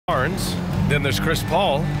Barnes. Then there's Chris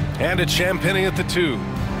Paul. And it's Champagnie at the 2.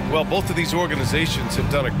 Well, both of these organizations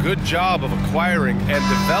have done a good job of acquiring and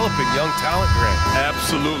developing young talent, Grant.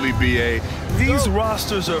 Absolutely, B.A. These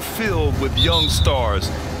rosters are filled with young stars.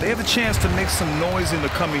 They have a chance to make some noise in the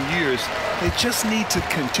coming years. They just need to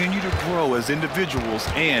continue to grow as individuals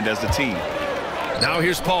and as a team. Now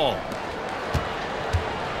here's Paul.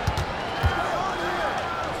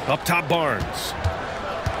 Up top, Barnes.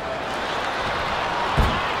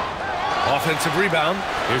 Offensive rebound.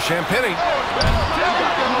 Here's Champagnie.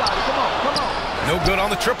 No good on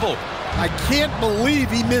the triple. I can't believe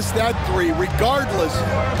he missed that 3. Regardless,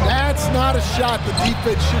 that's not a shot the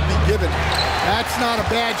defense should be given. That's not a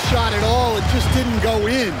bad shot at all. It just didn't go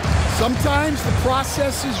in. Sometimes the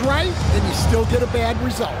process is right, and you still get a bad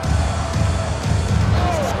result.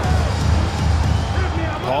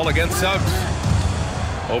 Paul against Suggs.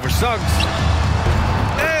 Over Suggs.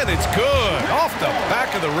 And it's good. Off the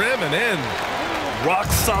back of the rim and in.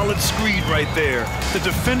 Rock-solid screen right there. The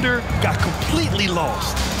defender got completely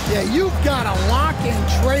lost. Yeah, you've got to lock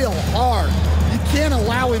and trail hard. You can't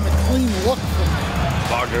allow him a clean look from there.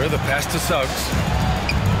 Wagner, the pass to Suggs.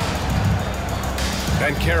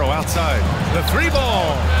 Banchero outside. The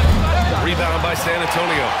 3-ball. Rebound by San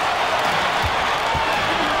Antonio.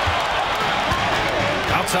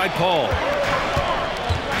 Outside Paul.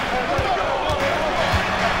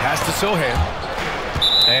 Pass to Sohan.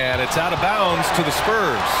 And it's out of bounds to the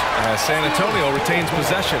Spurs as San Antonio retains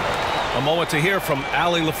possession. A moment to hear from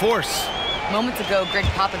Allie LaForce. Moments ago, Greg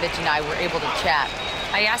Popovich and I were able to chat.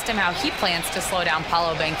 I asked him how he plans to slow down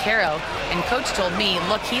Paolo Banchero, and Coach told me,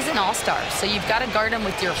 look, he's an all-star, so you've got to guard him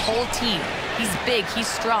with your whole team. He's big, he's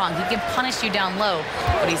strong, he can punish you down low,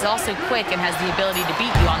 but he's also quick and has the ability to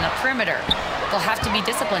beat you on the perimeter. They'll have to be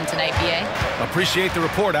disciplined tonight, B.A. Appreciate the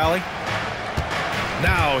report, Allie.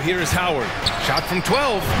 Now, here is Howard. Shot from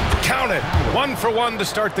 12. Count it. 1 for 1 to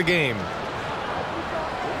start the game.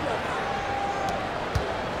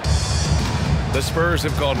 The Spurs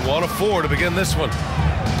have gone 1 of 4 to begin this one.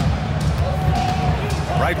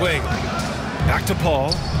 Right wing. Back to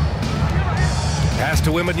Paul. Pass to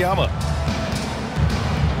Wembanyama.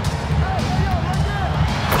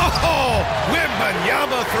 Oh!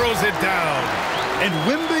 Wembanyama throws it down. And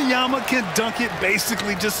Wembanyama can dunk it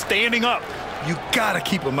basically just standing up. You got to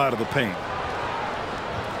keep him out of the paint.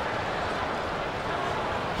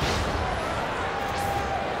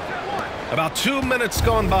 About 2 minutes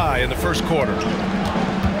gone by in the first quarter.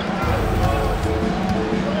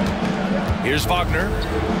 Here's Wagner.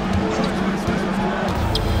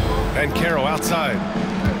 Banchero outside.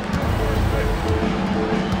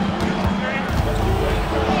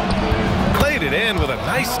 Played it in with a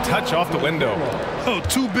nice touch off the window. Oh,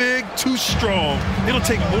 too big, too strong. It'll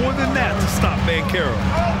take more than that to stop Banchero.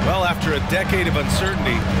 Well, after a decade of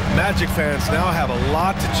uncertainty, Magic fans now have a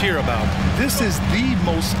lot to cheer about. This is the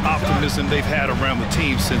most optimism they've had around the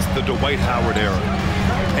team since the Dwight Howard era.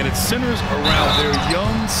 And it centers around their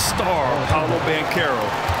young star, Paolo Banchero.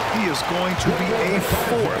 He is going to be a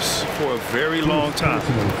force for a very long time.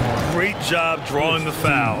 Great job drawing the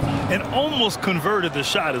foul and almost converted the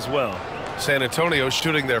shot as well. San Antonio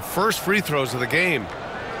shooting their first free throws of the game.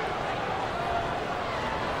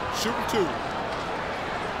 Shooting 2.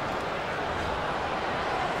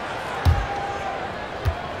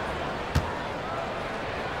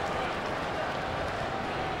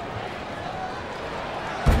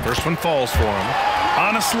 First one falls for him.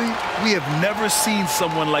 Honestly, we have never seen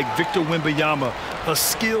someone like Victor Wembanyama, a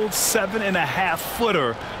skilled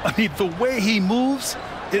 7.5-footer. I mean, the way he moves,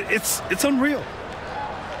 it's unreal.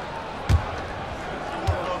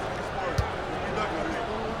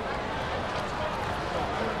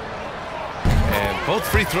 Both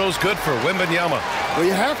free throws good for Wembanyama. Well,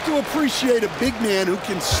 you have to appreciate a big man who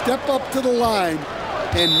can step up to the line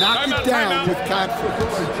and knock it down with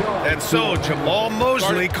confidence. And so Jamal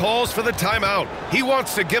Mosley calls for the timeout. He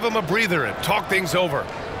wants to give him a breather and talk things over.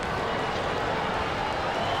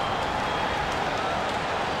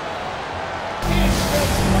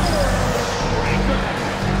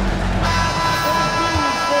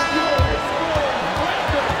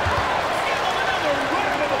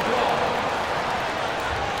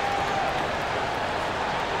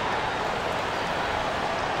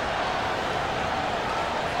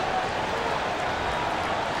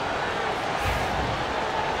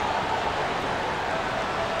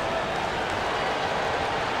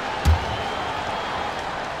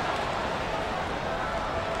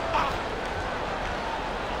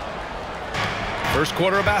 First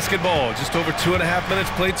quarter of basketball, just over 2.5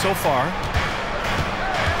 minutes played so far.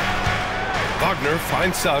 Wagner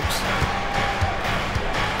finds Suggs.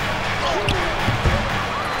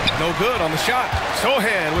 no good on the shot.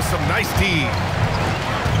 Sohan with some nice D.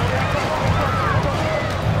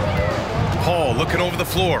 Paul looking over the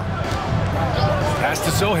floor. Pass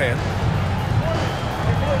to Sohan.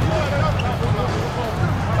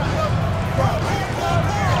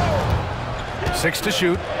 Six to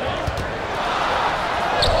shoot.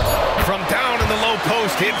 From down in the low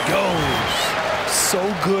post, it goes.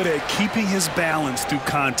 So good at keeping his balance through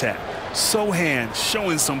contact. Sohan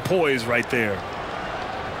showing some poise right there.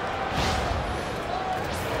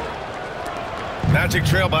 Magic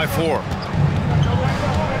trail by 4.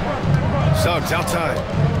 Suggs outside.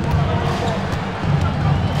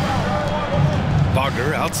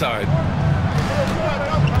 Wagner outside.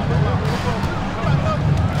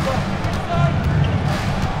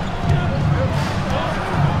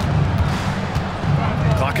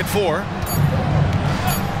 Clock at 4.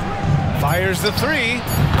 Fires the 3.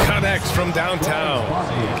 Connects from downtown.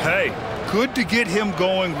 Hey, good to get him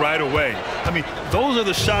going right away. I mean, those are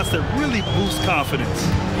the shots that really boost confidence.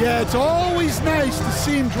 Yeah, it's always nice to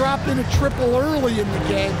see him drop in a triple early in the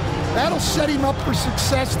game. That'll set him up for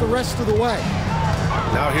success the rest of the way.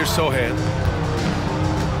 Now here's Sohan.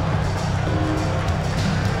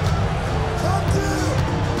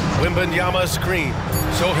 Wembanyama screen.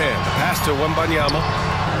 Sohan pass to Wembanyama.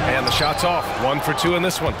 And the shot's off. 1 for 2 in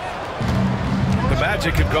this one. The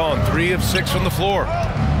Magic have gone 3 of 6 from the floor.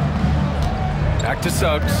 Back to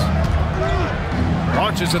Suggs.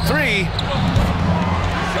 Launches a 3.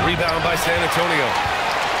 Rebound by San Antonio.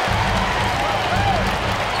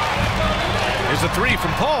 Here's a 3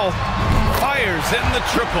 from Paul. Fires in the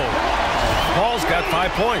triple. Paul's got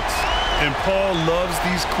 5 points. And Paul loves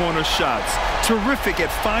these corner shots. Terrific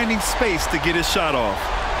at finding space to get his shot off.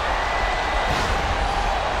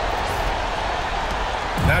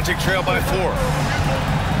 Magic trail by 4.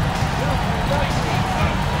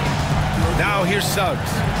 Now here's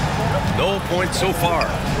Suggs. No points so far.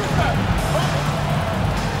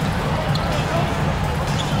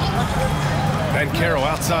 Bankero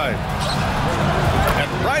outside.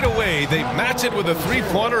 And right away, they match it with a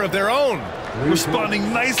three-pointer of their own.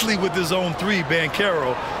 Responding nicely with his own 3,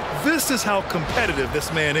 Bankero. This is how competitive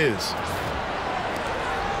this man is.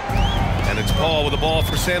 And it's Paul with the ball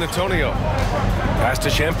for San Antonio. Pass to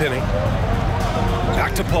Champagny.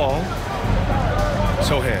 Back to Paul.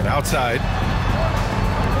 Sohan outside.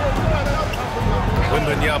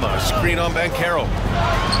 Wembanyama, screen on Bankero.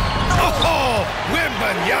 Oh,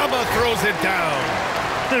 Wembanyama throws it down.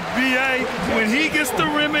 The BA, when he gets the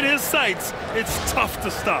rim in his sights, it's tough to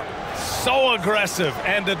stop. So aggressive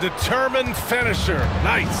and a determined finisher.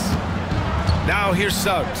 Nice. Now here's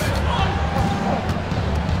Suggs.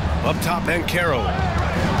 Up top, Bankero.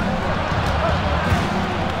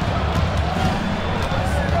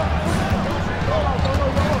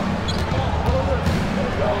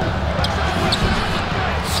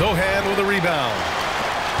 Sohan with a rebound.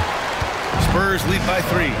 Spurs lead by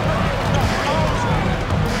 3.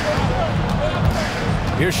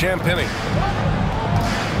 Here's Champagny.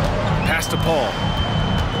 Pass to Paul.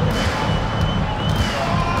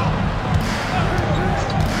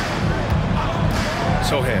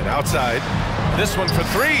 Sohan outside. This one for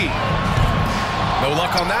 3. No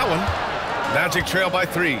luck on that one. Magic trail by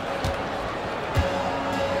 3.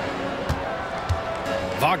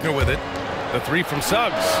 Wagner with it. The 3 from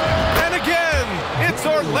Suggs. And again, it's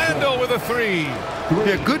Orlando with a 3.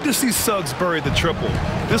 Yeah, good to see Suggs bury the triple.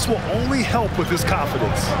 This will only help with his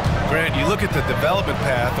confidence. Grant, you look at the development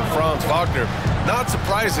path of Franz Wagner. Not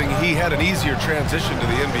surprising he had an easier transition to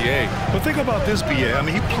the NBA. But think about this, BA. I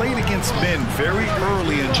mean, he played against men very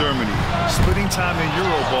early in Germany, splitting time in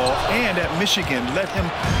Euroball, and at Michigan let him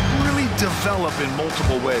really develop in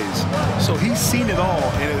multiple ways. So he's seen it all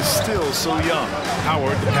and is still so young.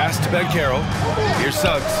 Howard, the pass to Bankero. Here's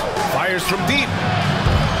Suggs. Fires from deep.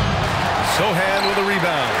 Sohan with a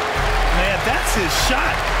rebound. Man, that's his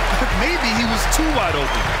shot. Maybe he was too wide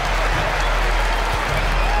open.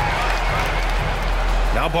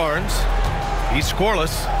 Now Barnes. He's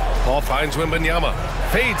scoreless. Paul finds Wembanyama.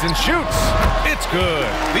 Fades and shoots. It's good.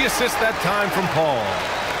 The assist that time from Paul.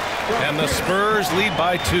 And the Spurs lead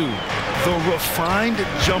by 2. The refined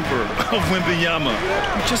jumper of Wembanyama.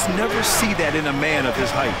 You just never see that in a man of his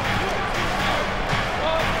height.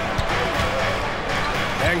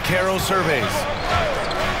 Bankero surveys.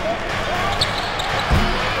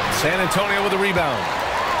 San Antonio with a rebound.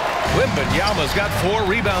 Wembanyama's got 4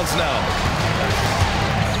 rebounds now.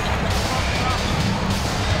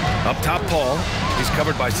 Up top, Paul. He's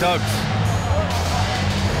covered by Suggs.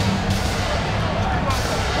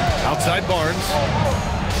 Outside Barnes.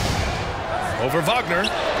 Over Wagner.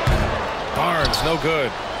 Barnes, no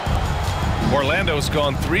good. Orlando's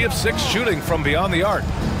gone 3 of 6 shooting from beyond the arc.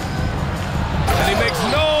 And he makes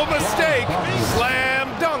no mistake. Slam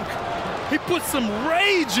dunk. He put some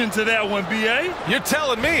rage into that one, B.A. You're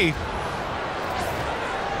telling me.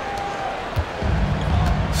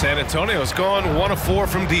 San Antonio's gone 1 of 4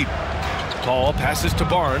 from deep. Paul passes to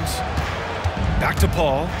Barnes. Back to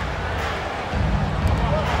Paul.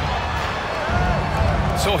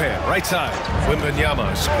 Sohan, right side.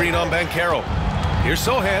 Wembanyama, screen on Banchero. Here's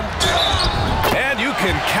Sohan. And you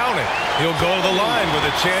can count it. He'll go to the line with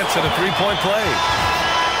a chance at a three-point play.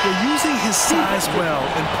 They're using his size well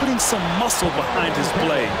and putting some muscle behind his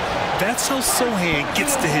play. That's how Sohan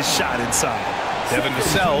gets to his shot inside. Devin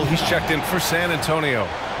Vassell, he's checked in for San Antonio.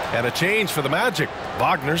 And a change for the Magic.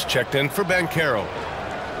 Wagner's checked in for Banchero.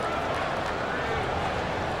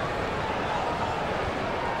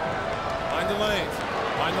 Find the lanes.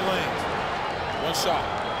 Find the lanes. One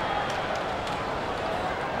shot.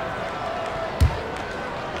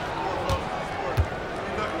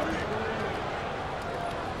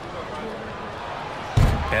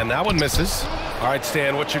 And that one misses. All right,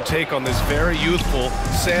 Stan, what's your take on this very youthful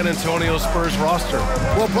San Antonio Spurs roster?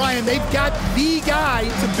 Well, Brian, they've got the guy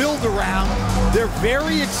to build around. They're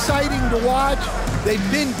very exciting to watch.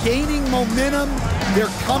 They've been gaining momentum. They're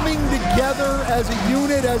coming together as a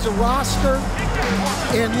unit, as a roster.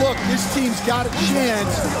 And look, this team's got a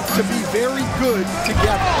chance to be very good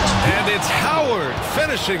together. And it's Howard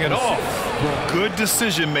finishing it off. Good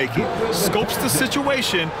decision making. Scopes the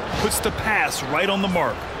situation, puts the pass right on the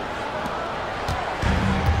mark.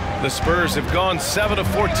 The Spurs have gone 7 of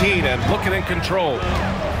 14 and looking in control.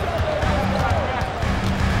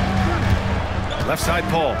 Left side,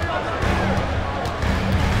 Paul.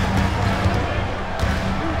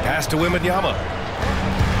 Pass to Wembanyama.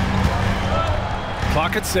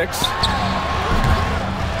 Clock at 6.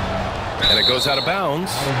 And it goes out of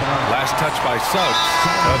bounds. Last touch by Suggs.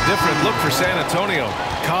 A different look for San Antonio.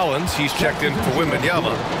 Collins, he's checked in for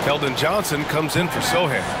Wembanyama. Keldon Johnson comes in for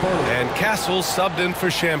Sohan. And Castle subbed in for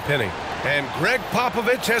Champagny. And Greg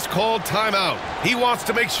Popovich has called timeout. He wants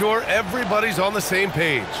to make sure everybody's on the same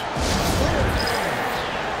page.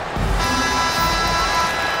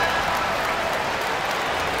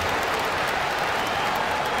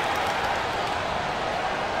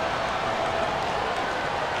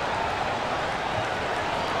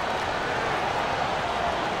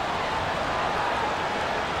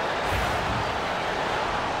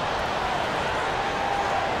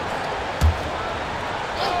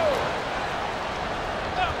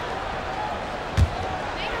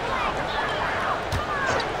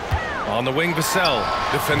 On the wing, Vassell,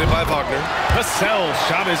 defended by Wagner. Vassell's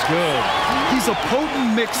shot is good. He's a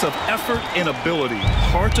potent mix of effort and ability.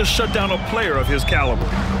 Hard to shut down a player of his caliber.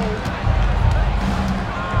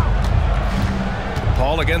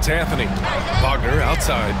 Paul against Anthony. Wagner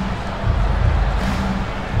outside.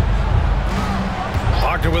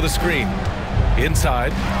 Wagner with a screen.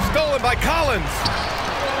 Inside. Stolen by Collins.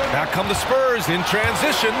 Back come the Spurs in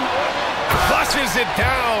transition. Flushes it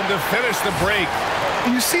down to finish the break.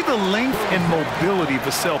 You see the length and mobility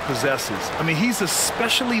Vassell possesses. I mean, he's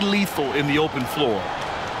especially lethal in the open floor.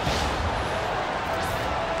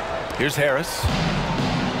 Here's Harris.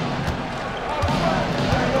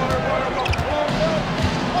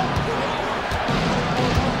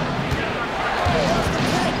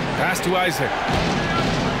 Pass to Isaac.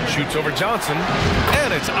 Shoots over Johnson.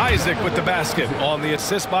 And it's Isaac with the basket on the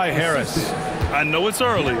assist by Harris. I know it's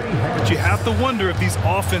early, but you have to wonder if these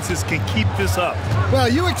offenses can keep this up. Well,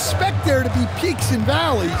 you expect there to be peaks and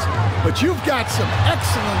valleys, but you've got some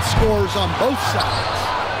excellent scores on both sides.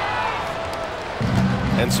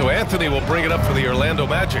 And so Anthony will bring it up for the Orlando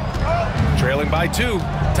Magic. Trailing by 2.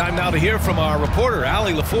 Time now to hear from our reporter,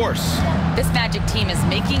 Allie LaForce. This Magic team is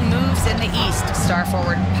making moves in the East. Star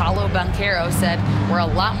forward Paolo Banchero said, "We're a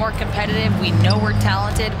lot more competitive. We know we're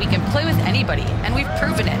talented. We can play with anybody, and we've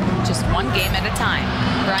proven it. Just one game at a time."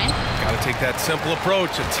 Brian? Got to take that simple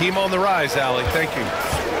approach. A team on the rise, Allie. Thank you.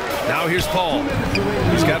 Now here's Paul.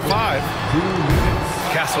 He's got 5.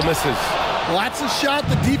 Castle misses. Well, that's a shot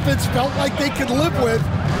the defense felt like they could live with,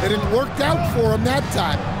 and it worked out for them that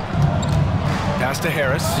time. Pass to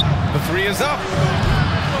Harris. The 3 is up.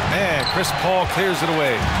 And Chris Paul clears it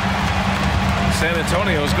away. San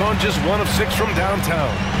Antonio's gone just 1 of 6 from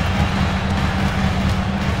downtown.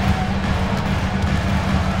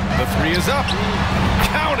 The 3 is up.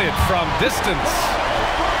 Counted from distance.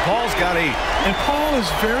 Paul's got 8. And Paul is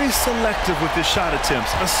very selective with his shot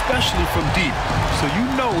attempts, especially from deep. So you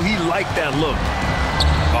know he liked that look.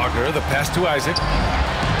 Wagner, the pass to Isaac.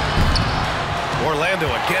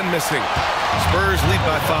 Orlando again missing. Spurs lead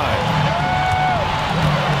by 5.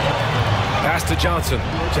 Pass to Johnson.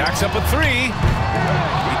 Jacks up a three.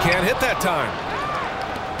 He can't hit that time.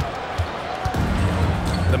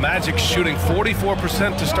 The Magic shooting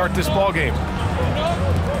 44% to start this ball game.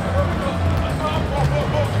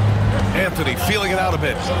 Anthony feeling it out a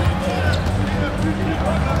bit.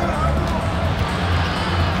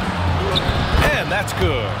 And that's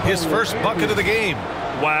good. His first bucket of the game.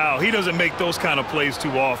 Wow, he doesn't make those kind of plays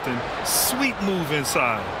too often. Sweet move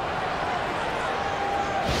inside.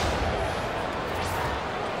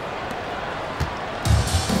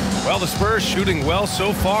 Well, the Spurs shooting well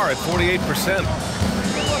so far at 48%.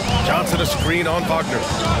 Johnson a screen on Wagner.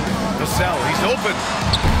 Vassell, he's open.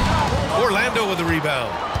 Orlando with the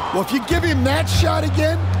rebound. Well, if you give him that shot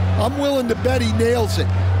again, I'm willing to bet he nails it,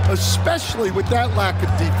 especially with that lack of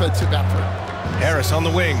defensive effort. Harris on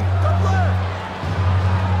the wing.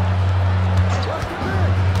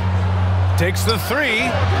 Takes the three.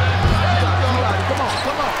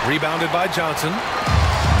 Rebounded by Johnson.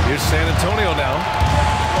 Here's San Antonio now.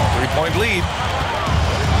 3-point lead.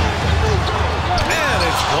 And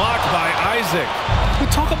it's blocked by Isaac. We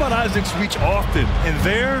talk about Isaac's reach often, and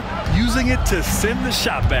they're using it to send the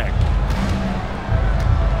shot back.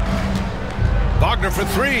 Wagner for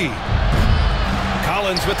three.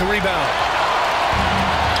 Collins with the rebound.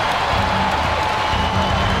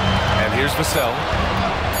 And here's Vassell.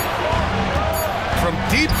 From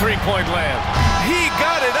deep three-point land. He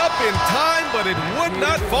got it up in time, but it would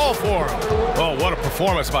not fall for him. Oh, what a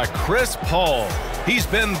performance by Chris Paul. He's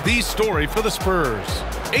been the story for the Spurs.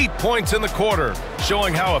 8 points in the quarter,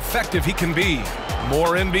 showing how effective he can be.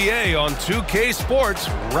 More NBA on 2K Sports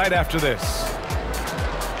right after this.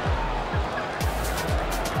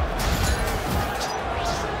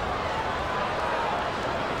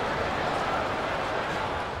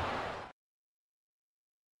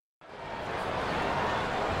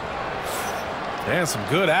 And some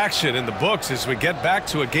good action in the books as we get back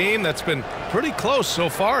to a game that's been pretty close so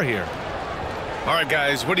far here. All right,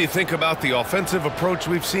 guys, what do you think about the offensive approach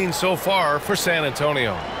we've seen so far for San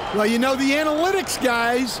Antonio? Well, you know, the analytics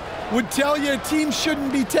guys would tell you a team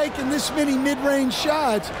shouldn't be taking this many mid-range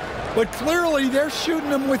shots, but clearly they're shooting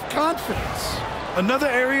them with confidence. Another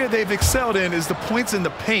area they've excelled in is the points in the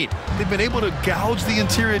paint. They've been able to gouge the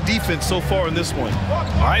interior defense so far in this one.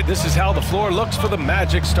 All right, this is how the floor looks for the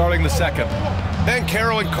Magic starting the second.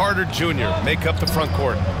 Banchero and Carter Jr. make up the front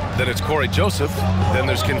court. Then it's Corey Joseph. Then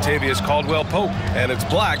there's Kentavious Caldwell-Pope. And it's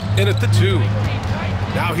Black in at the 2.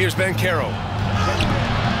 Now here's Banchero.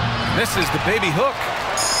 Misses the baby hook.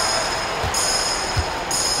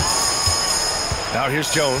 Now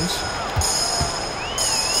here's Jones.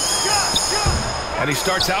 And he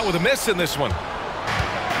starts out with a miss in this one.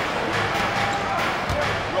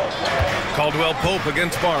 Caldwell-Pope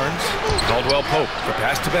against Barnes. Caldwell-Pope, the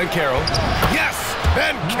pass to Banchero. Yes!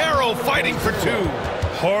 Banchero fighting for 2.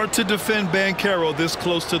 Hard to defend Banchero this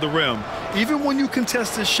close to the rim. Even when you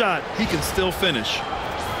contest his shot, he can still finish.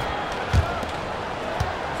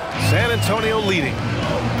 San Antonio leading.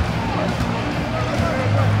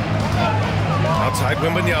 Outside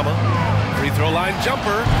Wembanyama. Free throw line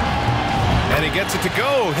jumper. And he gets it to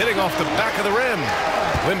go, hitting off the back of the rim.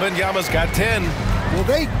 Wembanyama's got 10. Well,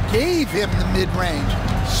 they gave him the mid-range.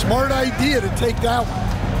 Smart idea to take that one.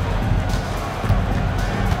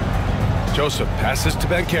 Joseph passes to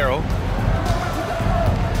Banchero.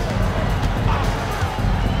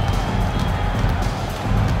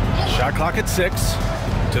 Shot clock at 6.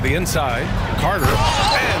 To the inside. Carter.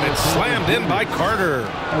 And it's slammed in by Carter.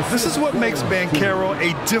 This is what makes Banchero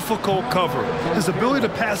a difficult cover. His ability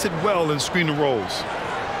to pass it well in screen and rolls.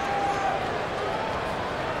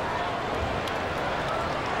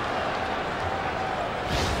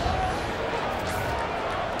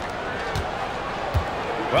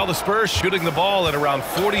 Well, the Spurs shooting the ball at around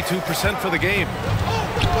 42% for the game.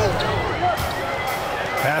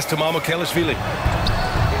 Pass to Mamukelashvili.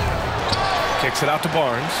 Kicks it out to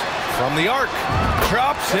Barnes. From the arc.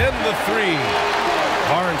 Drops in the 3.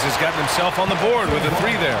 Barnes has gotten himself on the board with a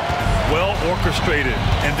 3 there. Well orchestrated.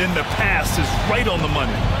 And then the pass is right on the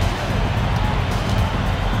money.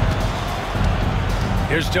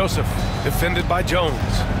 Here's Joseph. Defended by Jones.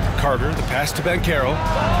 Carter, the pass to Banchero.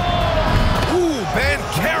 Ooh,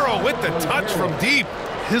 Banchero with the touch from deep.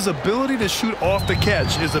 His ability to shoot off the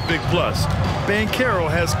catch is a big plus. Banchero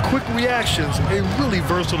has quick reactions, a really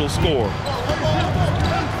versatile scorer.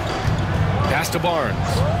 Pass to Barnes.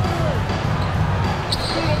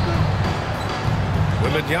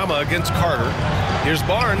 Wembanyama against Carter. Here's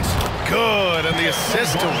Barnes. Good, and the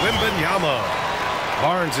assist to Wembanyama.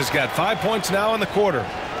 Barnes has got 5 points now in the quarter.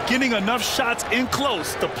 Getting enough shots in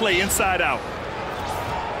close to play inside out.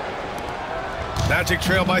 Magic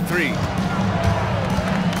trail by 3.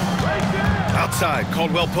 side,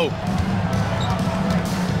 Caldwell Pope.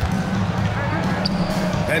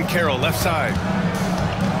 Banchero, left side.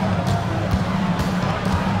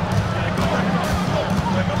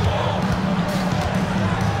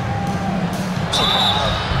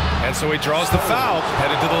 And so he draws the foul,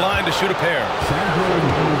 headed to the line to shoot a pair.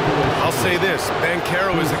 I'll say this,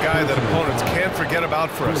 Banchero is a guy that opponents can't forget about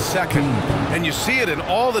for a second. And you see it in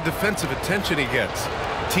all the defensive attention he gets.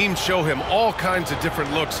 Teams show him all kinds of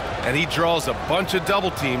different looks, and he draws a bunch of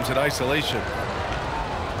double teams in isolation.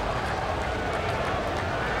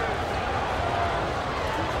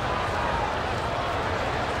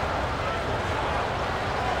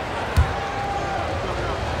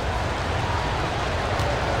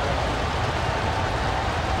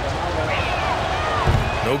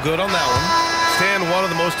 No good on that one. Stan, one of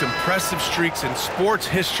the most impressive streaks in sports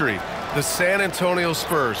history. The San Antonio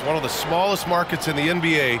Spurs, one of the smallest markets in the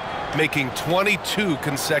NBA, making 22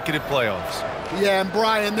 consecutive playoffs. Yeah, and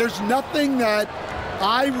Brian, there's nothing that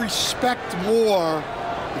I respect more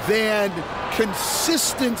than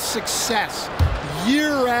consistent success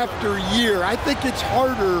year after year. I think it's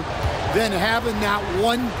harder than having that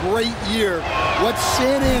one great year. What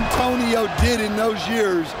San Antonio did in those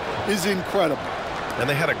years is incredible. And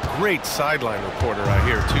they had a great sideline reporter out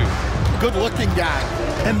here, too. Good-looking guy.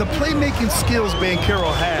 And the playmaking skills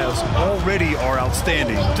Banchero has already are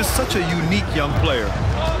outstanding. Just such a unique young player.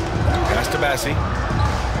 Pass to Bassi.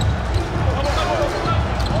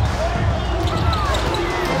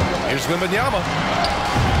 Here's Wembanyama.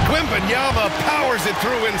 Wembanyama powers it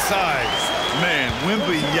through inside. Man,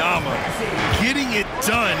 Wembanyama getting it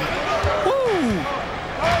done. Woo!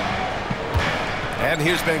 And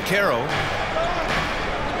here's Banchero.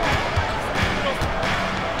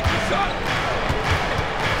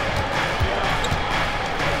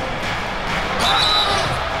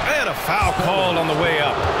 And a foul called on the way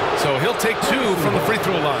up. So he'll take 2 from the free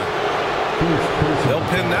throw line. They'll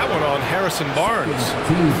pin that one on Harrison Barnes.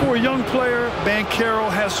 For a young player, Banchero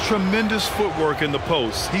has tremendous footwork in the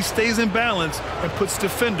post. He stays in balance and puts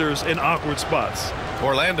defenders in awkward spots.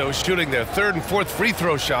 Orlando shooting their 3rd and 4th free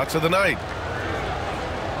throw shots of the night.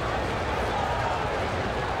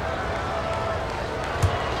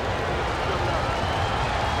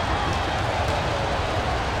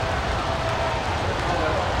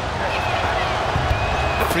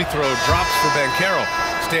 Free throw drops for Banchero.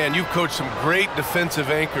 Stan, you've coached some great defensive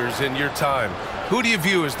anchors in your time. Who do you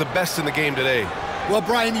view as the best in the game today? Well,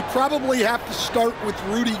 Brian, you probably have to start with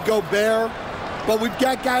Rudy Gobert, but we've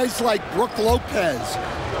got guys like Brook Lopez,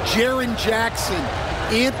 Jaren Jackson,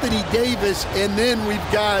 Anthony Davis, and then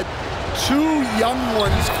we've got 2 young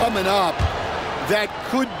ones coming up that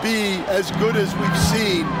could be as good as we've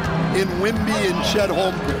seen in Wemby and Chet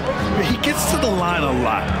Holmgren. He gets to the line a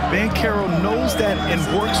lot. Banchero knows that and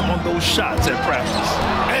works on those shots at practice.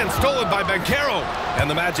 And stolen by Banchero. And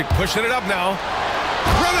the Magic pushing it up now.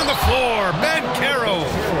 Running the floor, Banchero.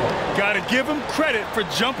 Got to give him credit for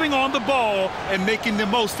jumping on the ball and making the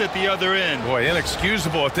most at the other end. Boy,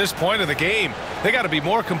 inexcusable at this point of the game. They got to be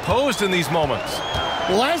more composed in these moments.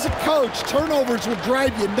 Well, as a coach, turnovers will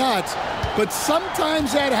drive you nuts, but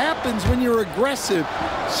sometimes that happens when you're aggressive.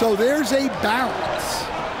 So there's a balance.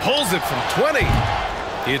 Pulls it from 20.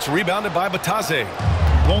 It's rebounded by Batase.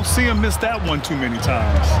 Won't see him miss that one too many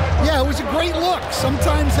times. Yeah, it was a great look.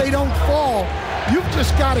 Sometimes they don't fall. You've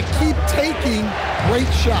just got to keep taking great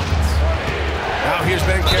shots. Now here's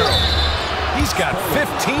Banchero. He's got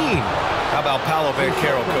 15. How about Paolo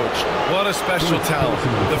Banchero, coach? What a special talent.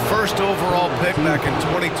 The first overall pick back in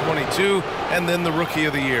 2022, and then the Rookie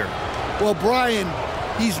of the Year. Well, Brian,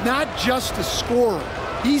 he's not just a scorer.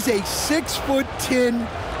 He's a 6'10"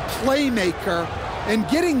 playmaker, and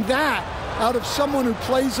getting that out of someone who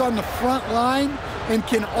plays on the front line and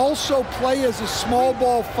can also play as a small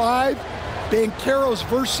ball 5, Banchero's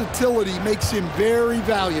versatility makes him very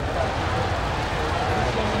valuable.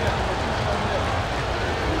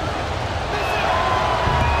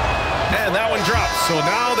 And that one drops, so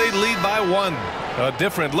now they lead by 1. A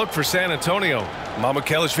different look for San Antonio.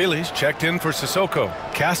 Mamukelashvili's checked in for Sissoko.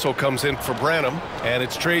 Castle comes in for Branham, and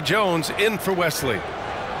it's Trey Jones in for Wesley.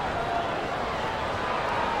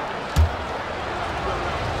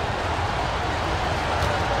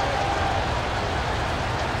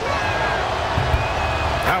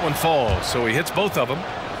 That one falls, so he hits both of them.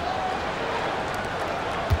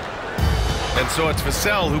 And so it's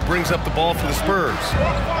Vassell who brings up the ball for the Spurs.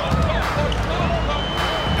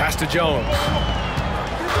 Pass to Jones.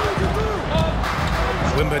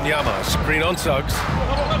 Wembanyama, screen on Suggs.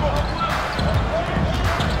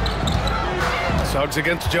 Suggs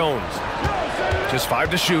against Jones. Just 5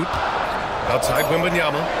 to shoot. Outside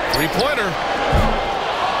Wembanyama. Three-pointer.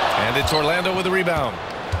 And it's Orlando with the rebound.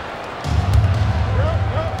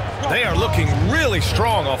 They are looking really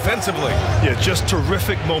strong offensively. Yeah, just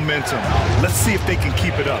terrific momentum. Let's see if they can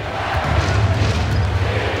keep it up.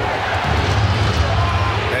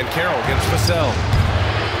 And Carroll against Vassell.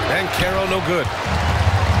 And Carroll no good.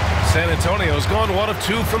 San Antonio's gone 1 of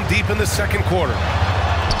 2 from deep in the second quarter.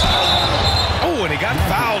 Oh, and he got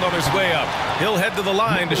fouled on his way up. He'll head to the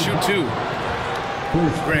line to shoot 2.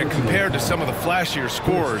 Grant, compared to some of the flashier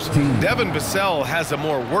scorers, Devin Vassell has a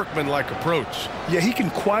more workmanlike approach. Yeah, he can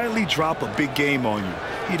quietly drop a big game on you.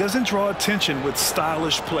 He doesn't draw attention with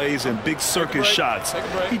stylish plays and big circus shots.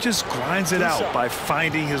 He just grinds it out by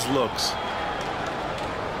finding his looks.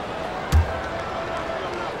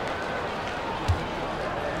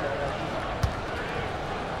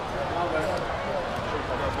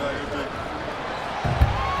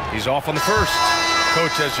 He's off on the first.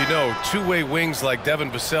 Coach, as you know, two-way wings like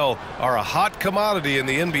Devin Vassell are a hot commodity in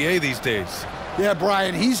the NBA these days. Yeah,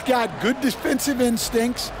 Brian, he's got good defensive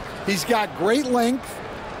instincts. He's got great length,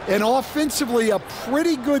 and offensively a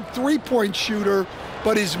pretty good three-point shooter,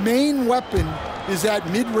 but his main weapon is that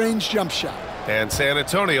mid-range jump shot. And San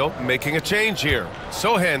Antonio making a change here.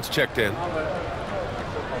 Sohan's checked in.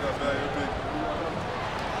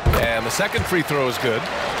 And the second free throw is good.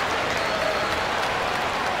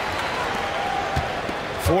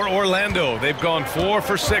 For Orlando, they've gone 4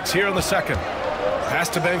 for 6 here in the second. Pass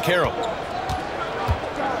to Banchero.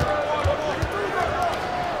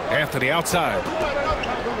 Anthony outside.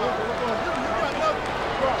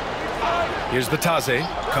 Here's the Taze,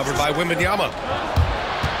 covered by Wembanyama.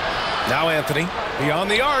 Now Anthony, beyond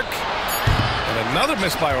the arc. And another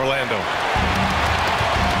miss by Orlando.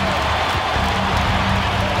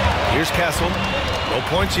 Here's Castle. No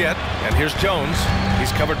points yet. And here's Jones.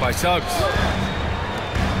 He's covered by Suggs.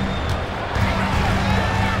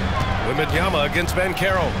 Wembanyama against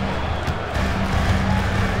Banchero.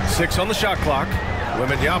 6 on the shot clock.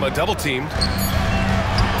 Wembanyama double teamed.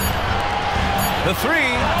 The 3.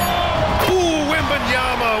 Ooh,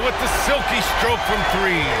 Wembanyama with the silky stroke from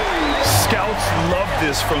 3. Scouts love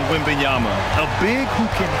this from Wembanyama. A big who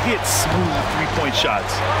can hit smooth three-point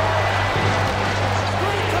shots.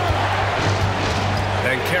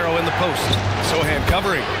 Banchero in the post. Sohan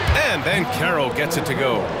covering. And Banchero gets it to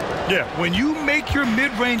go. Yeah, when you make your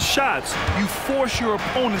mid-range shots, you force your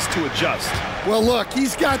opponents to adjust. Well, look,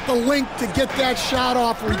 he's got the length to get that shot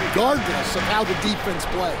off regardless of how the defense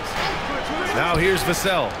plays. Now here's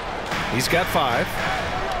Vassell. He's got 5.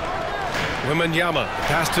 Wembanyama,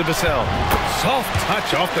 pass to Vassell. Soft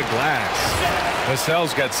touch off the glass.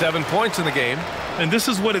 Vassell's got 7 points in the game. And this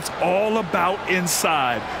is what it's all about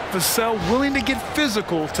inside. Vassell willing to get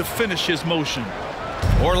physical to finish his motion.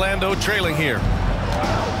 Orlando trailing here.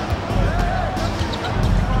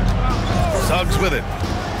 Suggs with it.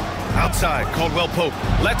 Outside, Caldwell Pope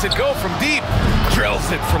lets it go from deep.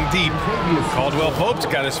 Drills it from deep. Caldwell Pope's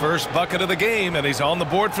got his first bucket of the game, and he's on the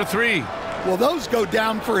board for 3. Well, those go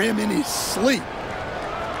down for him in his sleep.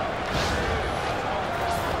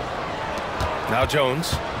 Now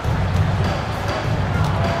Jones.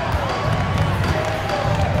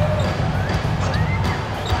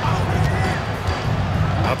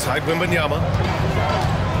 Outside Wembanyama.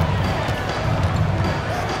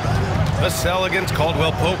 Vassell against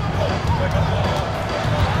Caldwell Pope.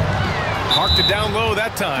 Parked it down low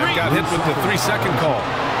that time. Got hit with the 3-second call.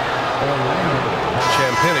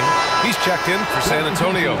 Champagny, he's checked in for San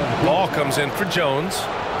Antonio. Ball comes in for Jones.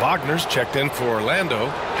 Wagner's checked in for Orlando.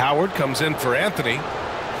 Howard comes in for Anthony.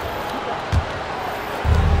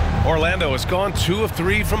 Orlando has gone 2 of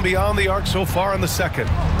 3 from beyond the arc so far in the second.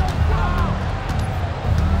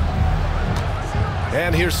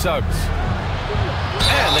 And here's Suggs.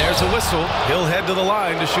 And there's a whistle. He'll head to the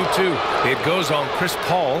line to shoot 2. It goes on Chris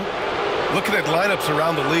Paul. Looking at lineups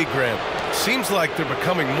around the league, Grant, seems like they're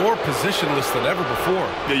becoming more positionless than ever before.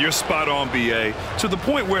 Yeah, you're spot on, B.A. To the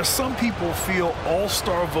point where some people feel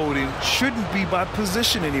all-star voting shouldn't be by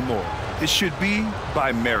position anymore. It should be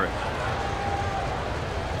by merit.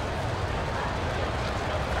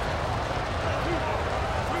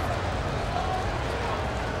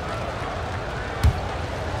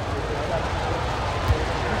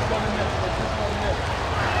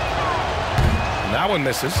 That one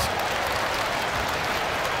misses.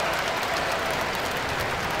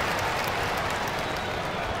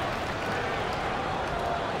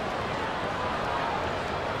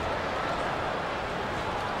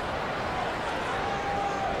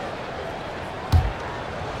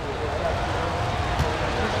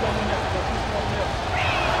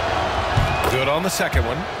 Good on the second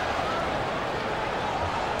one.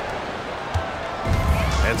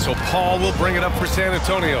 And so Paul will bring it up for San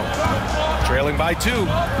Antonio. Trailing by 2.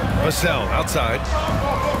 Vassell outside.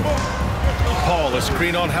 Paul, a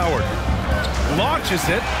screen on Howard. Launches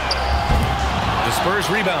it. The Spurs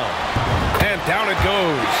rebound. And down it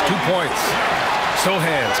goes. 2 points.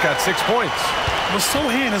 Sohan's got 6 points. Well,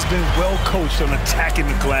 Sohan has been well coached on attacking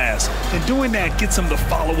the glass, and doing that gets him the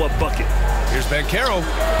follow-up bucket. Here's Banchero.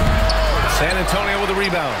 San Antonio with a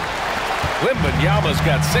rebound. Wembanyama's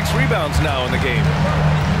got 6 rebounds now in the game.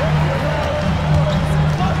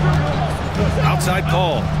 Outside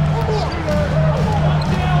Paul.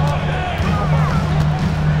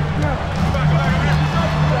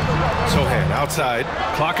 Sohan outside.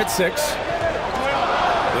 Clock at 6.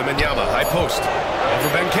 Wembanyama, high post. Over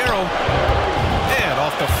Banchero. And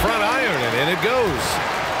off the front iron, and in it goes.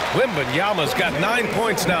 Wembanyama's got 9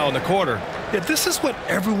 points now in the quarter. Yeah, this is what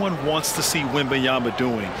everyone wants to see Wembanyama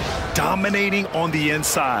doing. Dominating on the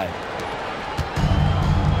inside.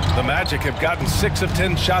 The Magic have gotten 6 of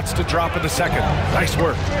 10 shots to drop in the second. Nice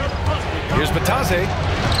work. Here's Batase.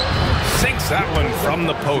 Sinks that one from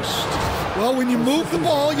the post. Well, when you move the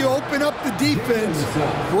ball, you open up the defense.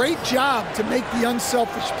 Great job to make the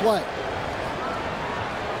unselfish play.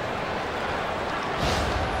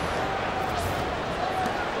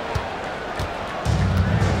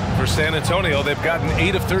 For San Antonio, they've gotten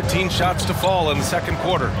 8 of 13 shots to fall in the second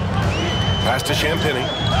quarter. Pass to Champagny.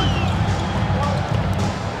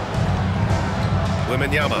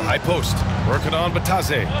 Wembanyama, high post. Working on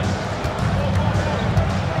Batase.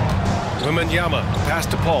 Wembanyama, pass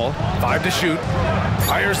to Paul. 5 to shoot.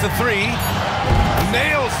 Fires the 3.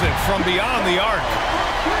 Nails it from beyond the arc.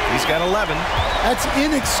 He's got 11. That's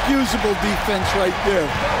inexcusable defense right there.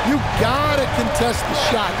 You gotta contest the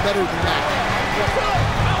shot better than that.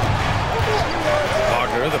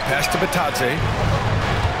 Wagner, the pass to Batase.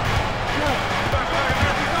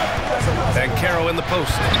 Banchero in the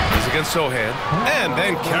post. He's against Sohan. And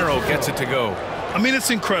Banchero gets it to go. I mean, it's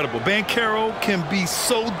incredible. Banchero can be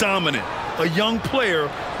so dominant. A young player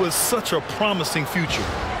with such a promising future.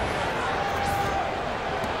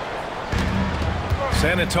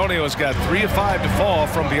 San Antonio has got 3 of 5 to fall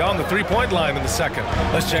from beyond the three-point line in the second.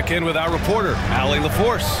 Let's check in with our reporter, Allie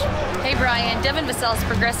LaForce. Hey, Brian. Devin Vassell's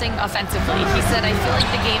progressing offensively. He said, I feel like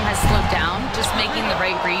the game has slowed down, just making the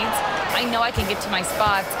right reads. I know I can get to my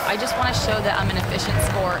spots. I just want to show that I'm an efficient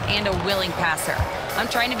scorer and a willing passer. I'm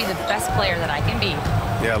trying to be the best player that I can be.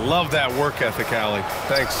 Yeah, love that work ethic, Allie.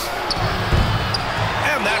 Thanks.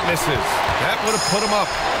 And that misses. That would have put him up.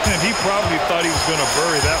 And he probably thought he was going to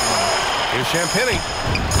bury that one. Here's Champagny.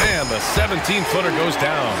 And the 17-footer goes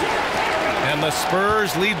down. And the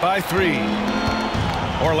Spurs lead by 3.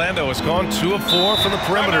 Orlando has gone 2 of 4 from the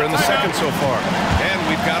perimeter in the second so far. And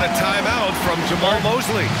we've got a timeout from Jamal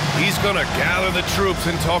Mosley. He's going to gather the troops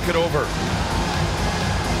and talk it over.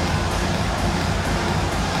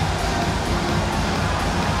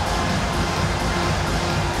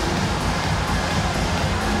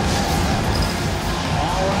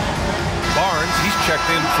 Barnes, he's checked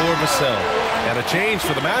in for Vassell. And a change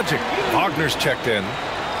for the Magic. Wagner's checked in.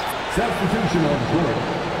 Substitution on court.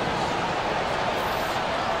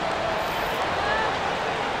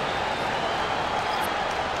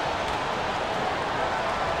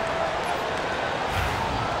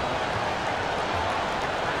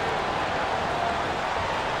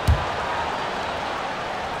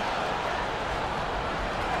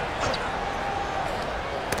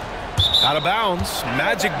 Out of bounds,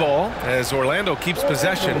 Magic ball as Orlando keeps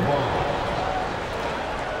possession.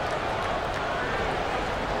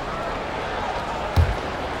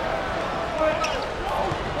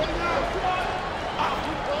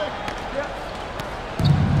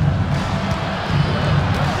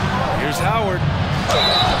 Here's Howard.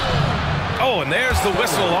 Oh, and there's the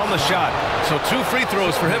whistle on the shot. So 2 free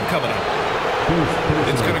throws for him coming up.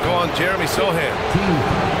 It's going to go on Jeremy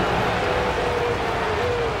Sohan.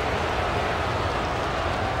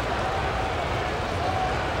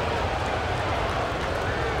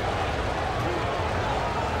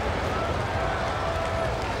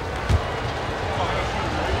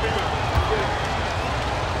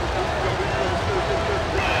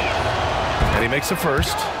 Makes a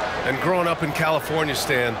first. And growing up in California,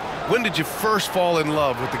 Stan, when did you first fall in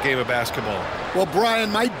love with the game of basketball? Well, Brian,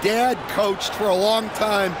 my dad coached for a long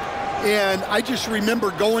time, and I just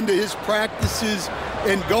remember going to his practices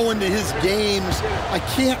and going to his games. I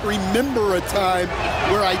can't remember a time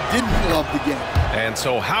where I didn't love the game. And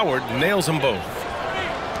so Howard nails them both.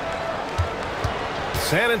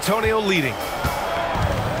 San Antonio leading.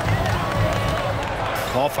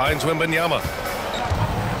 Ball finds Wembanyama.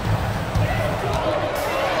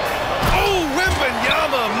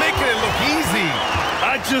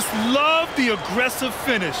 just love the aggressive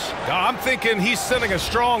finish. I'm thinking he's sending a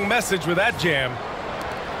strong message with that jam.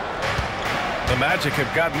 The Magic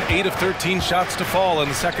have gotten 8 of 13 shots to fall in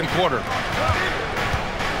the second quarter.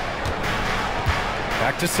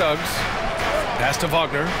 Back to Suggs. Pass to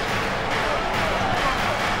Wagner.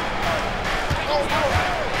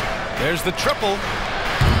 There's the triple.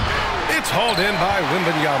 It's hauled in by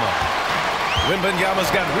Wembanyama. Wembanyama's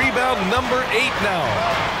got rebound number 8 now.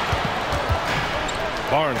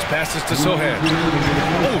 Barnes passes to Sohan.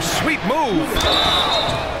 Oh, sweet move.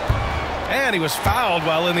 And he was fouled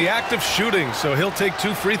while in the act of shooting, so he'll take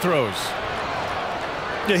 2 free throws.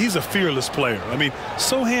 Yeah, he's a fearless player. I mean,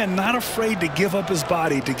 Sohan not afraid to give up his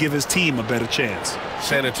body to give his team a better chance.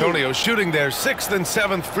 San Antonio shooting their 6th and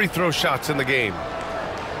 7th free throw shots in the game.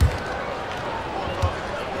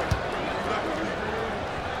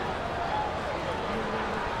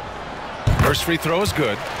 First free throw is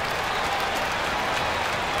good.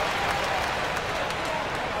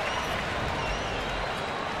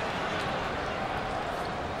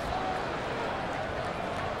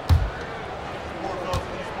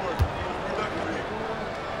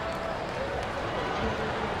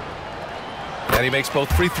 And he makes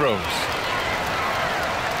both free throws.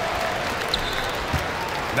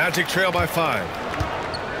 Magic trail by 5.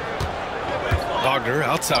 Wagner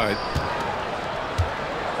outside.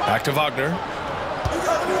 Back to Wagner.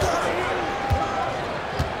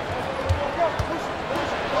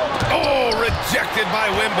 Oh, rejected by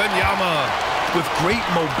Wembanyama. With great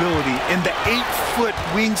mobility and the 8-foot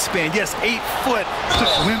wingspan. Yes, 8 foot.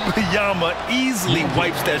 Wembanyama easily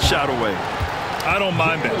wipes that shot away. I don't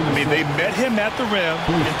mind that. I mean, they met him at the rim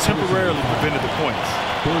and temporarily prevented the points.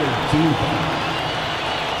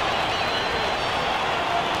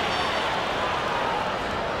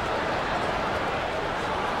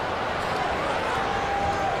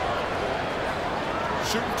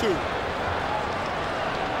 Shooting 2.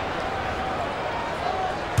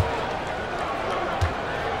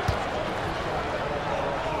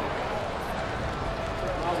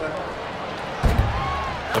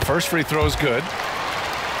 The first free throw is good.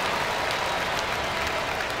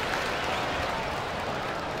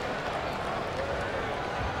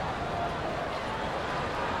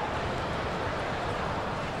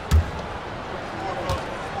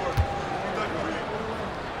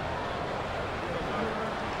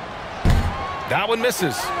 That one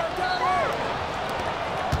misses.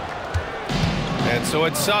 And so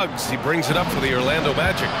it's Suggs. He brings it up for the Orlando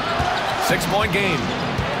Magic. 6-point game.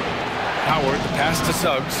 Howard, the pass to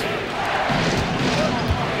Suggs.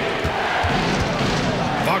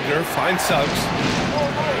 Wagner finds Suggs.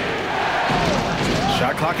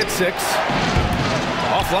 Shot clock at 6.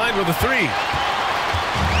 Offline with a 3.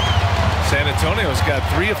 San Antonio's got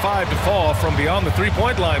 3 of 5 to fall from beyond the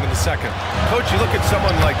 3-point line in the second. Coach, you look at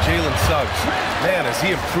someone like Jalen Suggs. Man, has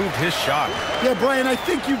he improved his shot. Yeah, Brian, I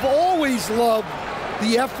think you've always loved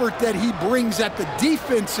the effort that he brings at the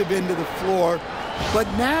defensive end of the floor. But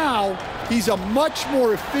now he's a much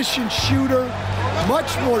more efficient shooter,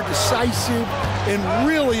 much more decisive, and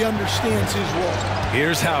really understands his role.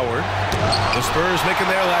 Here's Howard. The Spurs making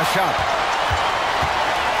their last shot.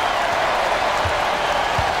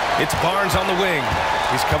 It's Barnes on the wing.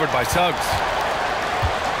 He's covered by Suggs.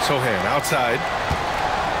 Sohan outside.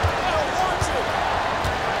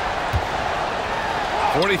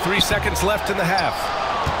 43 seconds left in the half.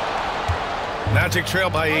 Magic trail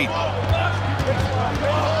by 8.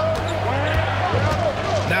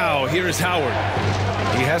 Now here is Howard.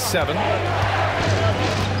 He has 7.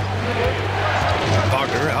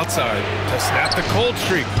 Wagner outside to snap the cold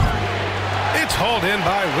streak. It's hauled in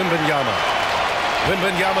by Wembanyama.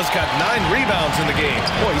 Wembanyama's got 9 rebounds in the game.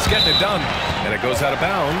 Boy, he's getting it done. And it goes out of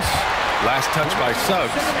bounds. Last touch by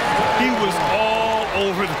Suggs. He was all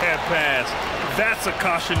over that pass. That's a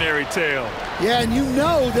cautionary tale. Yeah, and you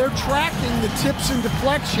know they're tracking the tips and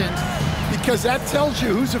deflections because that tells you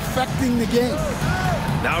who's affecting the game.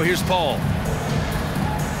 Now here's Paul.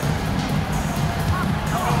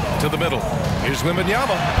 To the middle. Here's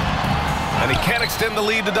Wembanyama. And he can't extend the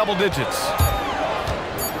lead to double digits.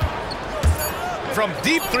 From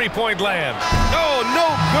deep 3-point land. Oh,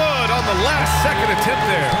 no good on the last second attempt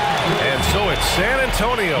there. And so it's San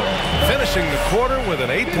Antonio finishing the quarter with an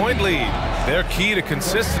 8-point lead. Their key to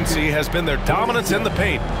consistency has been their dominance in the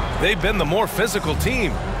paint. They've been the more physical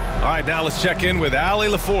team. All right, now let's check in with Allie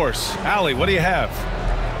LaForce. Allie, what do you have?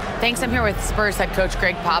 Thanks. I'm here with Spurs head coach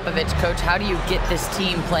Greg Popovich. Coach, how do you get this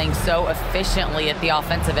team playing so efficiently at the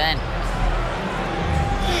offensive end?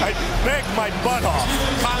 I beg my butt off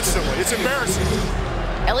constantly. It's embarrassing.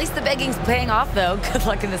 At least the begging's paying off, though. Good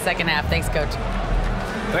luck in the second half. Thanks, Coach.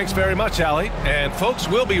 Thanks very much, Allie. And folks,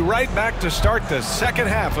 we'll be right back to start the second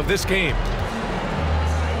half of this game.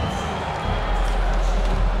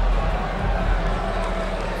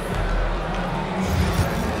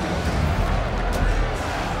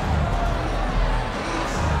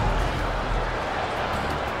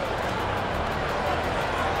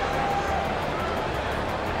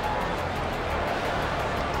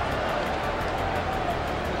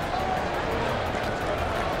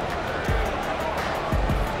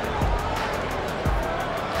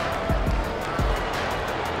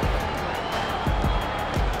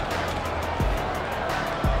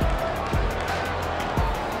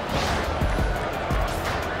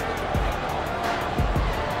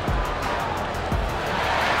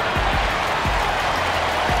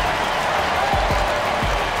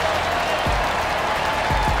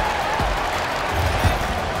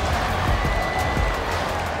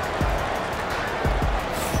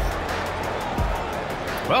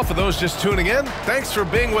 Well, for those just tuning in, thanks for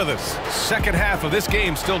being with us. Second half of this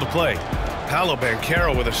game still to play. Paolo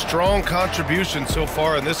Banchero with a strong contribution so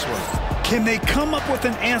far in this one. Can they come up with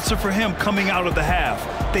an answer for him coming out of the half?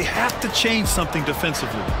 They have to change something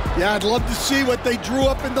defensively. Yeah, I'd love to see what they drew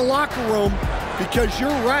up in the locker room, because you're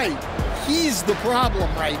right. He's the problem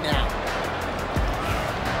right now.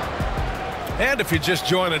 And if you're just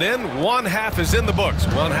joining in, one half is in the books.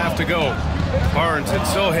 One half to go. Barnes and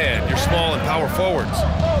Sohan, your small and power forwards.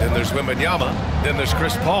 Then there's Wembanyama. Then there's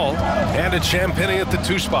Chris Paul. And it's Champagnie at the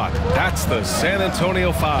 2 spot. That's the San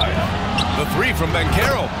Antonio 5. The 3 from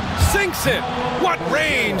Banchero. Sinks it. What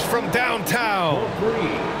range from downtown.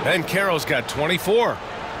 Banchero's got 24.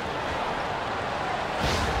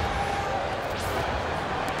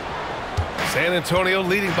 San Antonio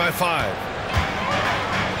leading by 5.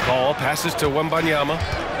 Ball passes to Wembanyama.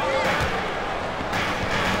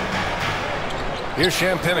 Here's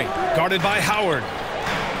Champagnie, guarded by Howard.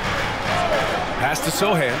 Pass to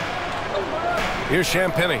Sohan. Here's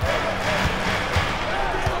Champagnie.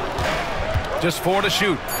 Just 4 to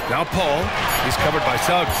shoot. Now Paul. He's covered by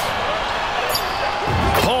Suggs.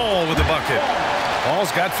 Paul with the bucket.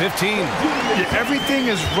 Paul's got 15. Yeah, everything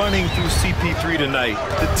is running through CP3 tonight.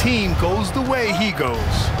 The team goes the way he goes.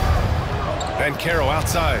 Banchero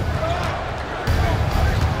outside.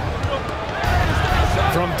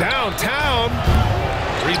 From downtown.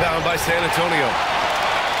 Rebound by San Antonio.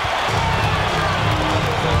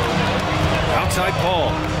 Outside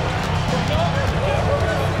Paul.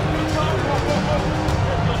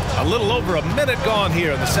 A little over a minute gone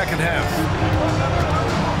here in the second half.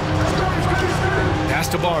 Pass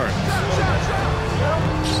to Barnes.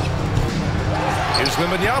 Here's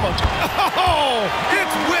Wembanyama. Oh,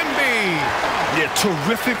 it's Wemby. Yeah,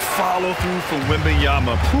 terrific follow-through from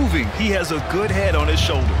Wembanyama, proving he has a good head on his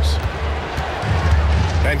shoulders.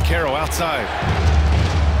 Banchero outside.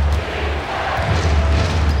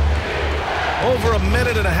 Over a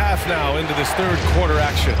minute and a half now into this third quarter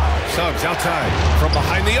action. Suggs outside from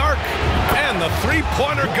behind the arc. And the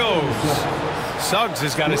three-pointer goes. Suggs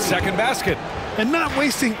has got his second basket. And not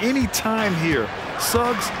wasting any time here.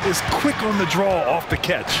 Suggs is quick on the draw off the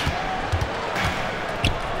catch.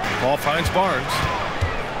 Ball finds Barnes.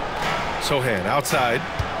 Sohan outside.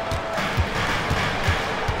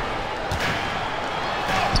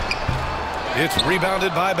 It's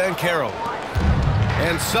rebounded by Banchero.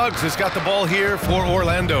 And Suggs has got the ball here for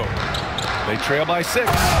Orlando. They trail by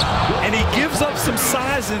 6. And he gives up some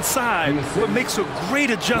size inside, but makes a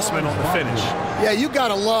great adjustment on the finish. Yeah, you got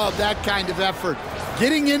to love that kind of effort.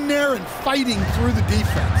 Getting in there and fighting through the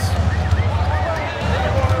defense.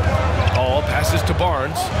 Paul passes to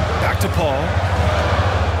Barnes. Back to Paul.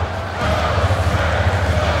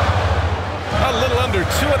 A little under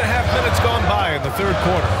 2.5 minutes gone by in the third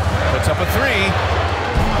quarter. Puts up a 3.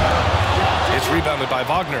 It's rebounded by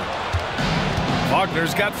Wagner.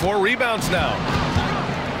 Wagner's got 4 rebounds now.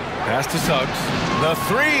 Pass to Suggs. The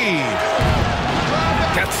 3.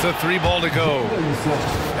 Gets the 3 ball to go.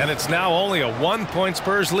 And it's now only a 1-point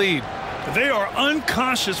Spurs lead. They are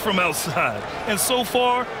unconscious from outside. And so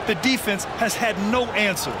far, the defense has had no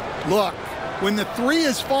answer. Look, when the 3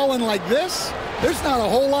 is falling like this, there's not a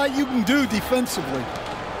whole lot you can do defensively.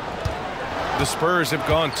 The Spurs have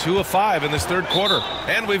gone 2 of 5 in this third quarter.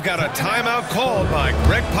 And we've got a timeout called by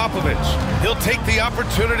Greg Popovich. He'll take the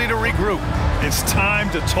opportunity to regroup. It's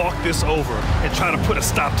time to talk this over and try to put a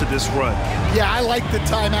stop to this run. Yeah, I like the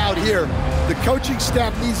timeout here. The coaching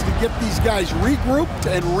staff needs to get these guys regrouped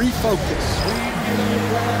and refocused.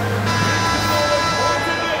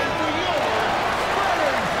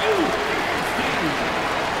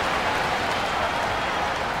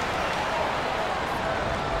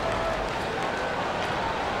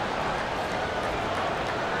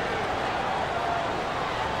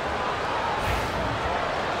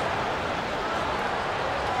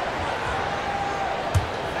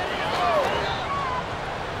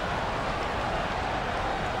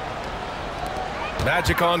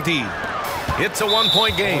 Magic on D. It's a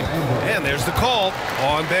one-point game. And there's the call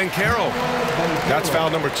on Banchero. That's foul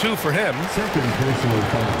number 2 for him. Second personal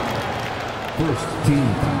foul. First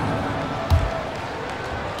team foul.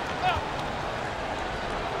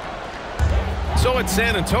 So it's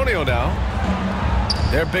San Antonio now.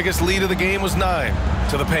 Their biggest lead of the game was 9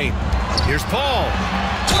 to the paint. Here's Paul.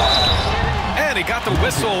 And he got the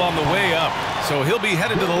whistle on the way up. So he'll be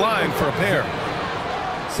headed to the line for a pair.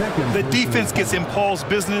 The defense gets in Paul's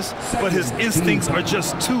business, but his instincts are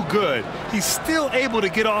just too good. He's still able to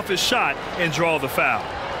get off his shot and draw the foul.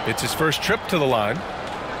 It's his first trip to the line.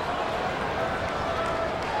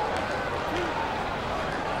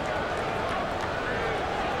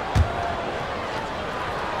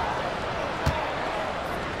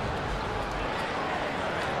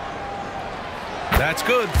 That's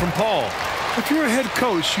good from Paul. If you're a head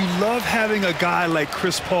coach, you love having a guy like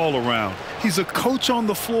Chris Paul around. He's a coach on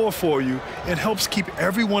the floor for you and helps keep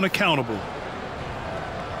everyone accountable.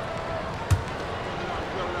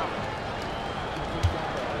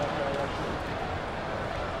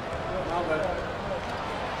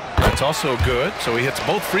 That's also good, so he hits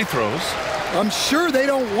both free throws. I'm sure they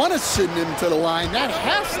don't want to send him to the line. That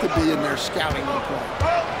has to be in their scouting report.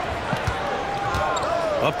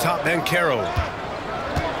 Up top, Banchero.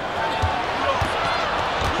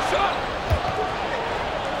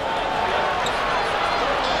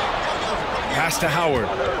 Pass to Howard.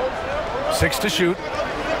 6 to shoot.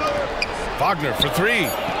 Wagner for 3.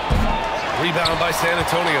 Rebound by San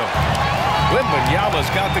Antonio. Wembanyama's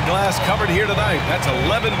got the glass covered here tonight. That's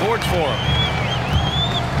 11 boards for him.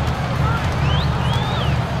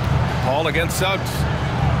 Paul against Suggs.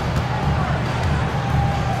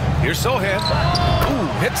 Here's Sohan. Ooh,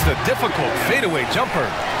 hits the difficult fadeaway jumper.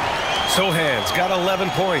 Sohan's got 11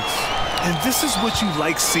 points. And this is what you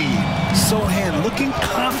like seeing. Sohan looking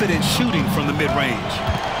confident shooting from the mid-range.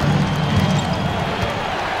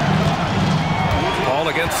 Paul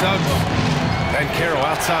against Suggs. Banchero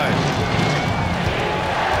outside.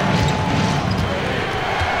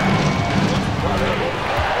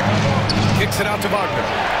 Kicks it out to Wagner.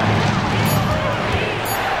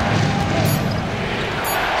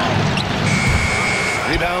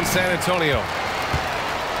 Rebound San Antonio.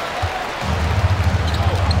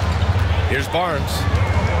 Here's Barnes.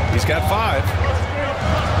 He's got 5.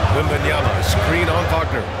 Wembanyama, screen on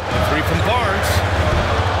Wagner. 3 from Barnes.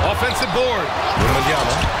 Offensive board.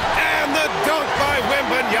 Wembanyama. And the dunk by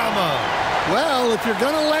Wembanyama. Well, if you're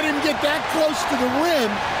going to let him get that close to the rim,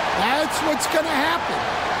 that's what's going to happen.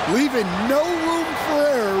 Leaving no room for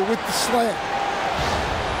error with the slam.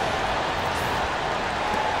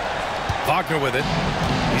 Wagner with it.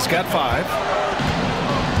 He's got 5.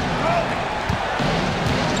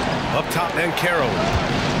 Up top, Banchero.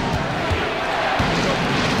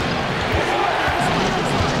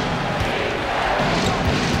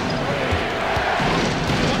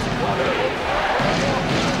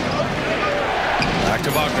 Back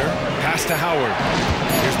to Wagner. Pass to Howard.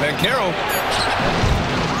 Here's Banchero.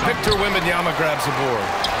 Victor Wembanyama grabs the board.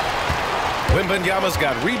 Wembanyama's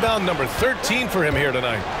got rebound number 13 for him here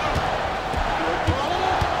tonight.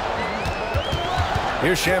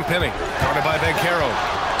 Here's Champagny, guarded by Banchero.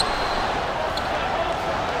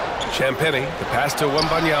 Champagny, the pass to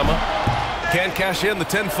Wembanyama. Can't cash in the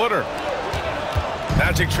 10-footer.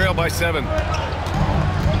 Magic trail by 7.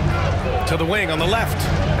 To the wing on the left.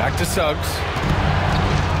 Back to Suggs.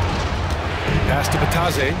 Pass to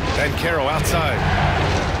Bataze. Banchero outside.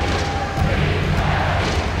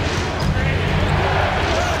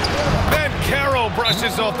 Banchero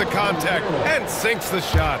brushes off the contact and sinks the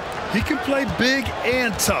shot. He can play big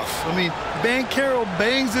and tough. I mean, Banchero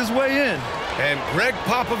bangs his way in. And Greg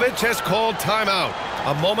Popovich has called timeout.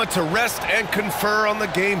 A moment to rest and confer on the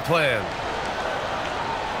game plan.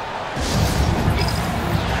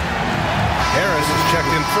 Harris is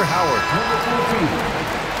checked in for Howard. Number 14,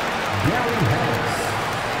 Gary Harris.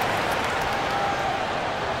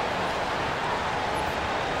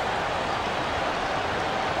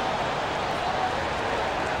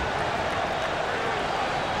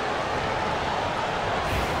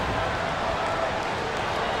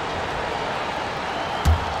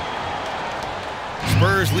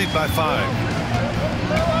 Spurs lead by 5.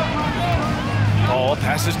 Paul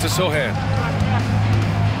passes to Sohan.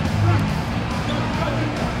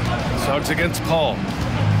 Suggs against Paul.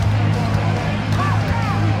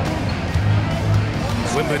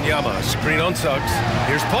 Wembanyama, screen on Suggs.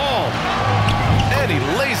 Here's Paul. And he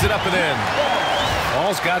lays it up and in.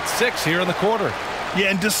 Paul's got 6 here in the quarter. Yeah,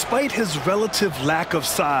 and despite his relative lack of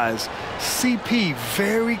size, CP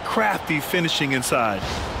very crafty finishing inside.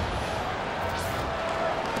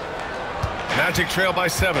 Magic trail by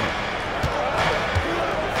 7.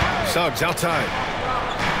 Suggs outside.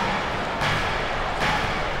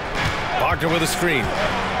 Wagner with a screen.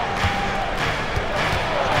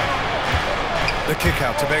 The kick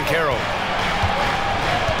out to Banchero.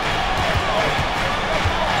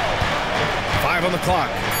 5 on the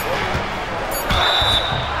clock.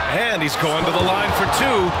 And he's going to the line for 2.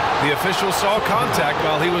 The official saw contact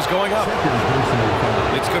while he was going up.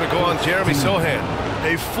 It's going to go on Jeremy Sohan.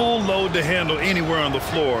 A full load to handle anywhere on the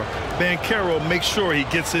floor. Banchero makes sure he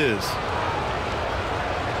gets his.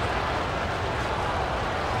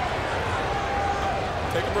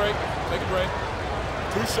 Take a break. Take a break.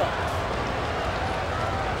 2 shots.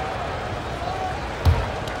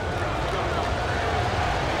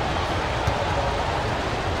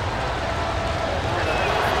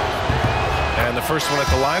 And the first one at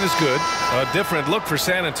the line is good. A different look for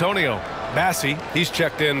San Antonio. Massey, he's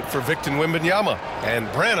checked in for Victor Wembanyama. And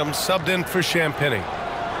Branham subbed in for Champagny.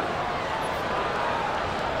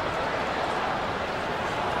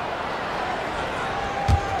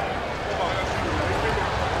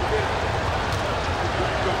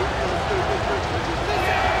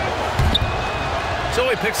 So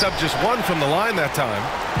he picks up just 1 from the line that time.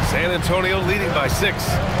 San Antonio leading by 6.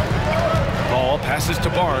 Ball passes to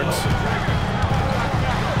Barnes.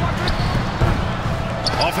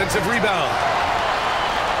 Offensive rebound.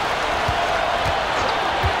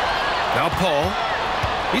 Now Paul.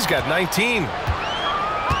 He's got 19.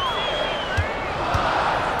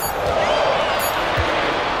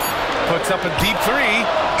 Puts up a deep 3.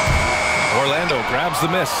 Orlando grabs the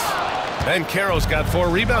miss. Banchero's got 4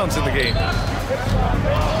 rebounds in the game.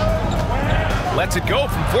 Lets it go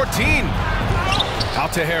from 14.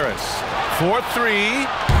 Out to Harris. 4-3.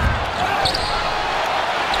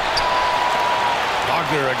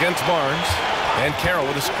 Wagner against Barnes. And Carroll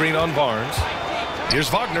with a screen on Barnes. Here's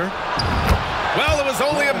Wagner. Well, it was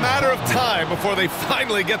only a matter of time before they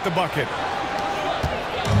finally get the bucket.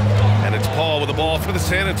 And it's Paul with the ball for the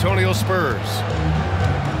San Antonio Spurs.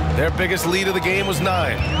 Their biggest lead of the game was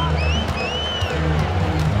 9.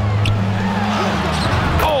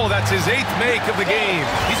 Oh, that's his 8th make of the game.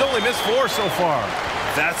 He's only missed 4 so far.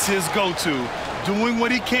 That's his go-to, doing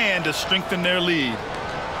what he can to strengthen their lead.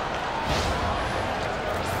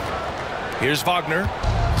 Here's Wagner.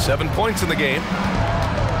 7 points in the game.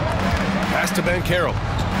 Pass to Banchero.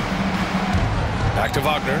 Back to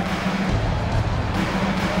Wagner.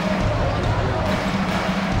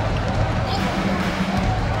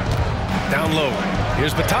 Down low.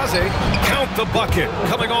 Here's Batadze. Count the bucket.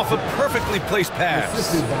 Coming off a perfectly placed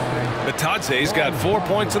pass. Batadze's got 4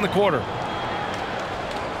 points in the quarter.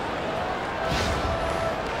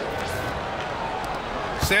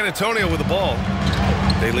 San Antonio with the ball.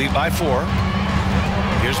 They lead by 4.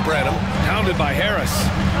 Here's Branham. Pounded by Harris.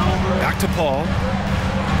 Back to Paul.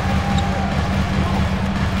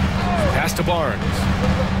 Pass to Barnes.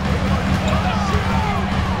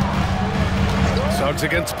 Suggs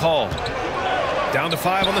against Paul. Down to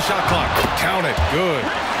 5 on the shot clock. Count it. Good.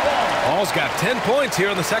 Paul's got 10 points here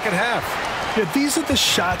in the second half. Yeah, these are the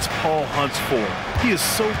shots Paul hunts for. He is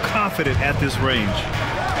so confident at this range.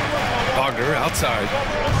 Wagner outside.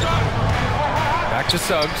 Back to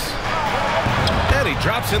Suggs. And he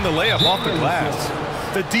drops in the layup off the glass.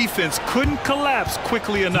 The defense couldn't collapse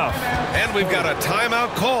quickly enough. And we've got a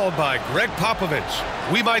timeout called by Greg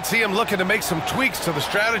Popovich. We might see him looking to make some tweaks to the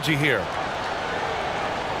strategy here.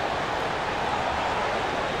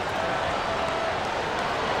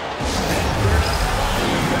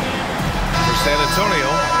 For San Antonio,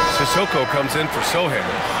 Sissoko comes in for Sohan.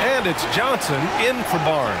 And it's Johnson in for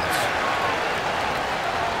Barnes.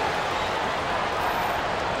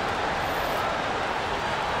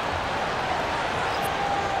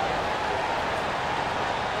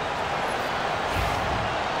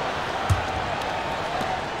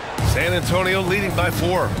 San Antonio leading by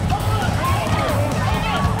 4.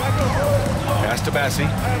 Pass to Massey.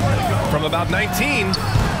 From about 19.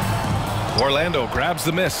 Orlando grabs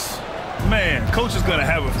the miss. Man, coach is going to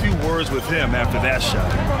have a few words with him after that shot.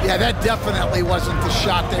 Yeah, that definitely wasn't the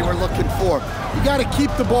shot they were looking for. You got to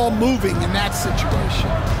keep the ball moving in that situation.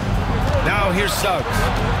 Now here's Suggs.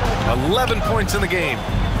 11 points in the game.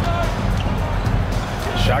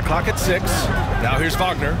 Shot clock at 6. Now here's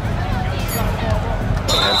Wagner.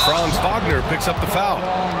 And Franz Wagner picks up the foul.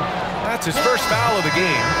 That's his first foul of the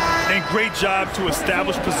game. And great job to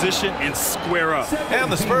establish position and square up.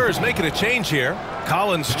 And the Spurs making a change here.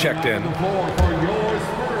 Collins checked in.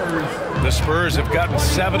 The Spurs have gotten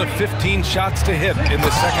 7 of 15 shots to hit in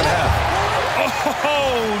the second half.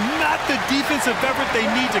 Oh, not the defensive effort they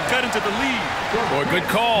need to cut into the lead. Boy, good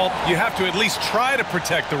call. You have to at least try to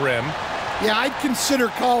protect the rim. Yeah, I'd consider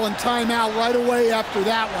calling timeout right away after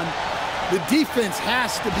that one. The defense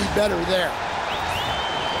has to be better there.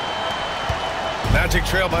 Magic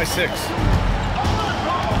trail by 6.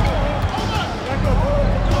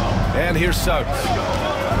 And here's Suggs.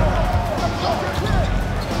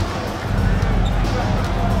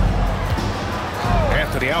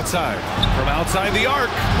 Anthony outside. From outside the arc.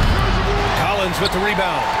 Collins with the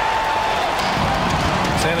rebound.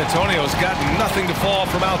 San Antonio's got nothing to fall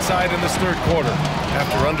from outside in this third quarter.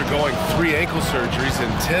 After undergoing 3 ankle surgeries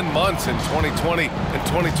in 10 months in 2020 and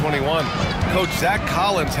 2021, Coach Zach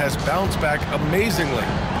Collins has bounced back amazingly.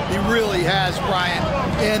 He really has, Brian.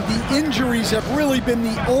 And the injuries have really been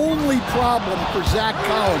the only problem for Zach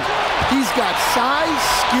Collins. He's got size,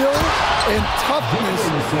 skill, and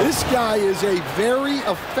toughness. This guy is a very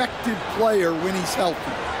effective player when he's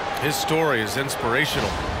healthy. His story is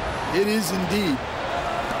inspirational. It is indeed.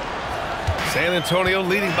 San Antonio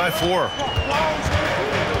leading by 4.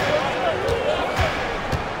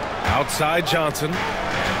 Outside Johnson.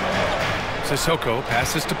 Sissoko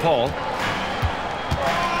passes to Paul.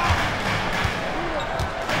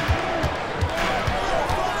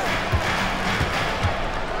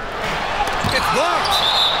 It's blocked.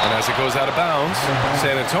 And as it goes out of bounds,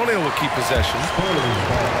 San Antonio will keep possession.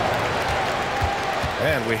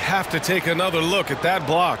 And we have to take another look at that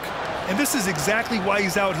block. And this is exactly why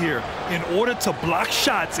he's out here, in order to block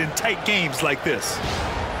shots in tight games like this.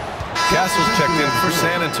 Castle's checked in for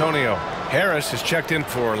San Antonio. Harris is checked in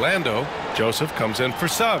for Orlando. Joseph comes in for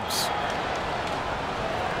Suggs.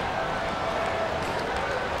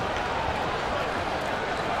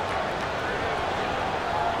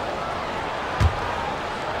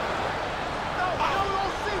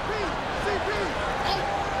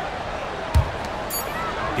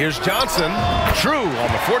 Here's Johnson. True on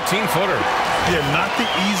the 14-footer. Yeah, not the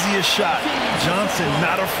easiest shot. Johnson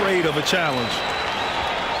not afraid of a challenge.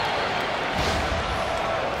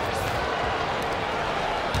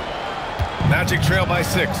 Magic trail by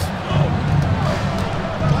 6.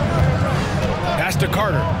 Pass to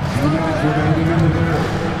Carter.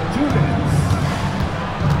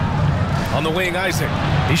 On the wing, Isaac.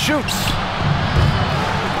 He shoots.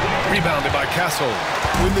 Rebounded by Castle.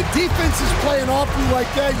 When the defense is playing off you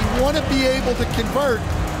like that, you want to be able to convert,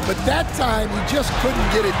 but that time he just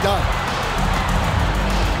couldn't get it done.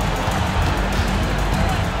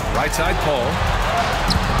 Right side, Paul.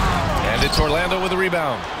 And it's Orlando with a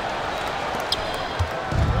rebound.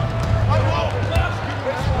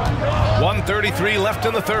 1:33 left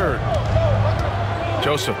in the third.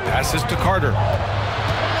 Joseph passes to Carter.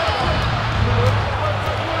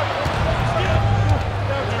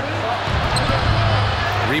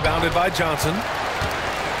 Rebounded by Johnson.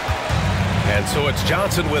 And so it's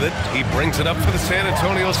Johnson with it. He brings it up for the San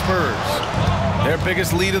Antonio Spurs. Their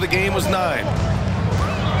biggest lead of the game was 9.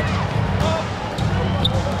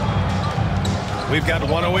 We've got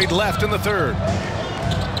 1:08 left in the third.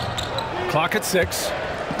 Clock at 6.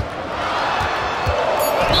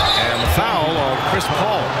 And the foul on Chris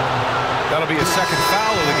Paul. That'll be his second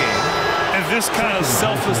foul of the game. And this kind of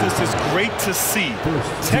selflessness is great to see.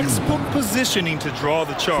 Textbook positioning to draw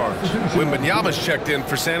the charge. Wembanyama's checked in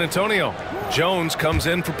for San Antonio. Jones comes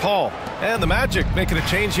in for Paul. And the Magic making a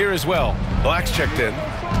change here as well. Black's checked in.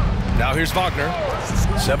 Now here's Wagner.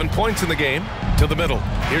 7 points in the game. To the middle.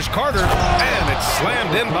 Here's Carter. And it's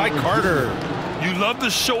slammed in by Carter. You love the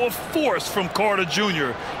show of force from Carter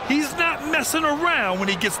Jr. He's not messing around when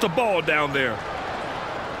he gets the ball down there.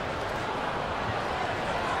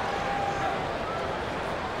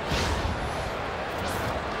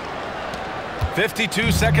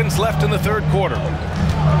 .52 seconds left in the third quarter.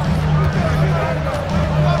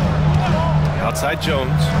 Outside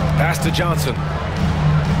Jones. Pass to Johnson.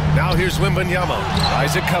 Now here's Wembanyama.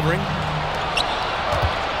 Isaac covering.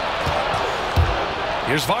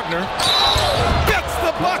 Here's Wagner. Gets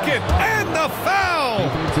the bucket and the foul.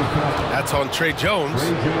 That's on Trey Jones.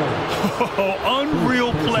 Oh,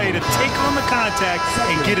 unreal play to take on the contact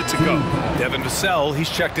and get it to go. Devin Vassell, he's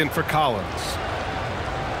checked in for Collins.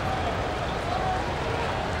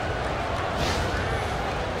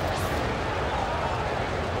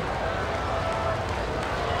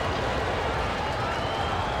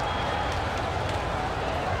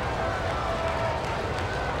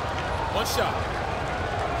 One shot.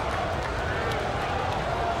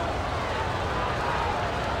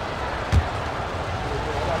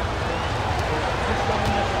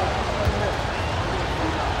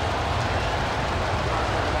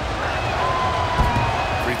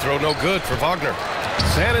 Free throw no good for Wagner.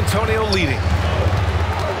 San Antonio leading.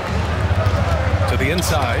 To the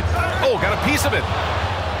inside. Oh, got a piece of it.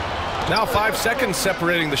 Now 5 seconds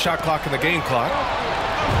separating the shot clock and the game clock.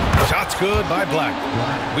 Shot's good by Black.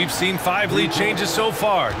 We've seen 5 lead changes so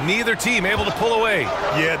far. Neither team able to pull away.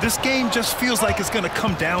 Yeah, this game just feels like it's going to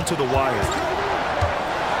come down to the wire.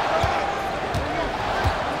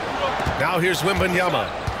 Now here's Wembanyama.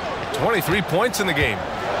 23 points in the game.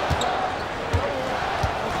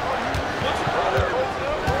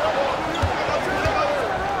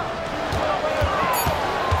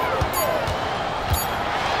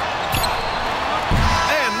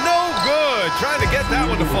 Trying to get that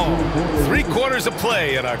one to fall. 3/4 of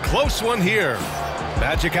play and a close one here.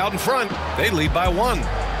 Magic out in front. They lead by 1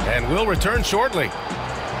 and will return shortly.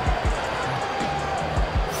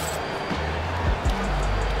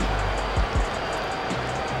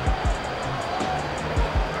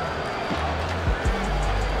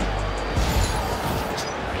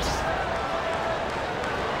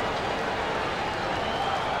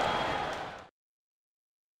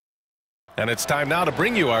 And it's time now to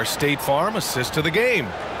bring you our State Farm assist to the game.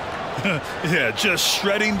 Yeah, just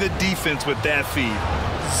shredding the defense with that feed.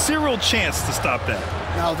 Zero chance to stop that.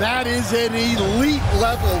 Now that is an elite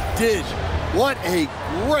level dish. What a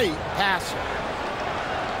great passer.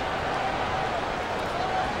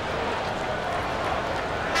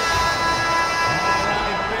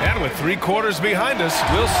 And with 3/4 behind us,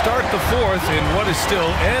 we'll start the 4th in what is still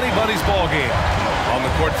anybody's ball game. On the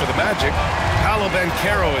court for the Magic, Paolo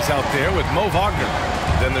Banchero is out there with Mo Wagner.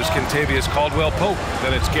 Then there's Kentavious Caldwell-Pope.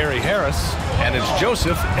 Then it's Gary Harris. And it's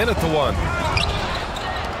Joseph in at the 1.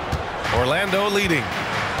 Orlando leading.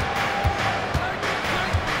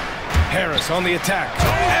 Harris on the attack.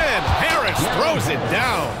 And Harris throws it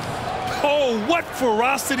down. Oh, what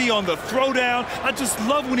ferocity on the throwdown. I just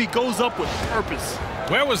love when he goes up with purpose.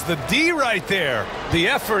 Where was the D right there? The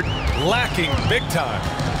effort lacking big time.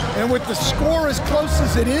 And with the score as close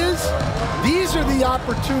as it is, these are the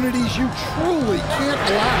opportunities you truly can't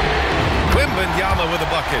allow. Wembanyama with a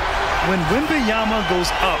bucket. When Wembanyama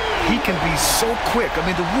goes up, he can be so quick. I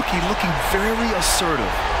mean, the rookie looking very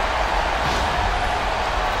assertive.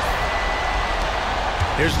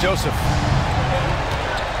 Here's Joseph.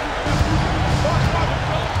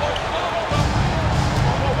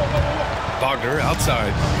 Wagner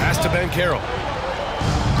outside. Pass to Banchero.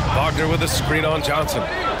 Wagner with a screen on Johnson.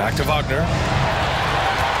 Back to Wagner.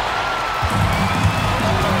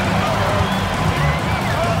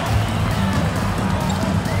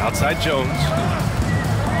 Outside Jones.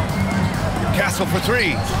 Castle for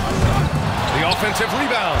 3. The offensive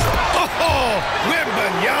rebound. Oh,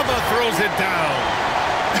 Wembanyama throws it down.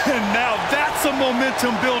 And now that's a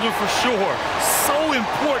momentum builder for sure. So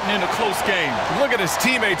important in a close game. Look at his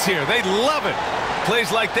teammates here. They love it.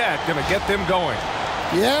 Plays like that going to get them going.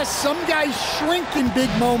 Yes, some guys shrink in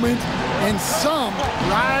big moments, and some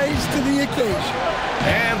rise to the occasion.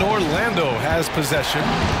 And Orlando has possession,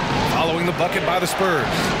 following the bucket by the Spurs.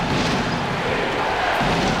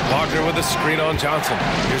 Wagner with a screen on Johnson.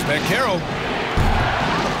 Here's Banchero.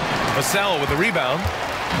 Vassell with the rebound.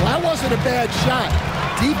 Well, that wasn't a bad shot.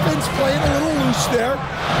 Defense playing a little loose there.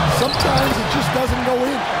 Sometimes it just doesn't go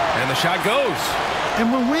in. And the shot goes.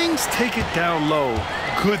 And when wings take it down low,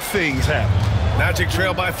 good things happen. Magic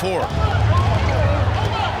trail by 4.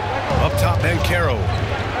 Up top, Banchero.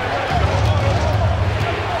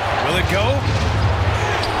 Will it go?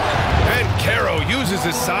 Banchero uses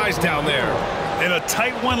his size down there. In a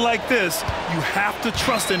tight one like this, you have to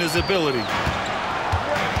trust in his ability.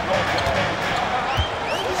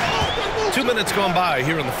 2 minutes gone by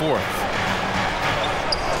here in the 4th.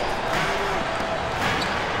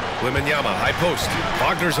 Wembanyama, high post.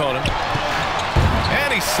 Wagner's on him.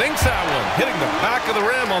 And he sinks that one, hitting the back of the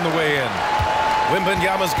rim on the way in.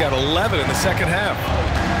 Wembanyama's got 11 in the second half.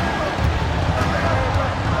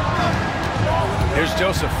 Here's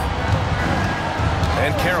Joseph.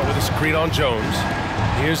 Banchero with a screen on Jones.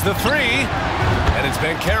 Here's the 3. And it's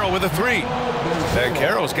Banchero with a 3.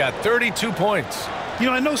 Banchero's got 32 points. You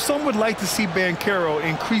know, I know some would like to see Banchero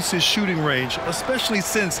increase his shooting range, especially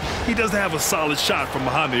since he doesn't have a solid shot from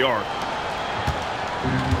behind the arc.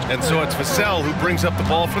 And so it's Vassell who brings up the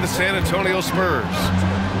ball for the San Antonio Spurs.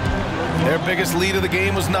 Their biggest lead of the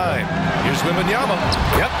game was 9. Here's Wembanyama.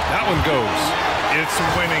 Yep, that one goes. It's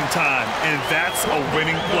winning time, and that's a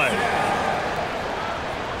winning play.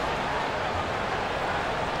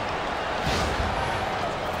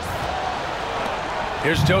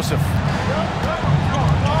 Here's Joseph.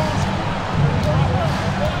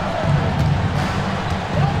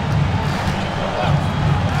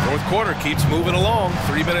 Fourth quarter keeps moving along.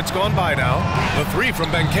 3 minutes gone by now. The 3 from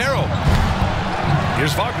Banchero.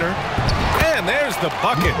 Here's Wagner. And there's the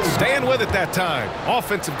bucket. Staying with it that time.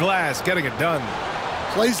 Offensive glass getting it done.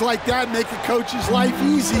 Plays like that make a coach's life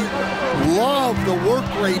easy. Love the work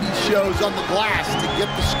rate he shows on the glass to get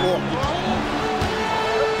the score.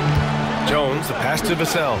 Jones, the pass to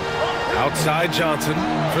Vassell. Outside Johnson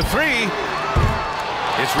for three.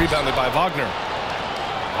 It's rebounded by Wagner.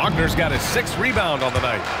 Wagner's got his 6th rebound on the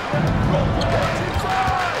night.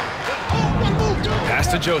 Pass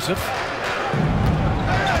to Joseph.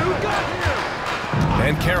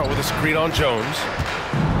 And Carroll with a screen on Jones.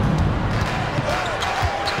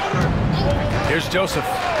 Here's Joseph,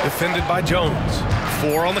 defended by Jones.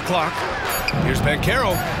 4 on the clock. Here's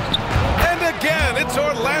Banchero. And again, it's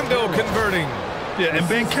Orlando converting. Yeah, and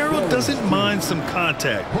Banchero doesn't mind some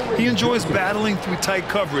contact. He enjoys battling through tight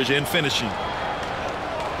coverage and finishing.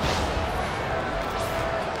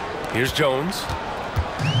 Here's Jones.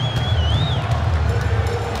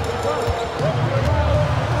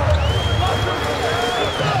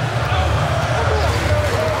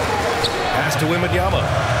 Pass to Wembanyama.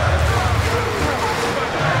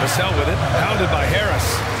 Vassell with it, pounded by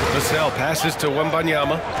Harris. Vassell passes to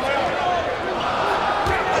Wembanyama.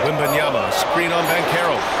 Wembanyama, screen on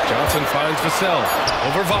Banchero. Johnson finds Vassell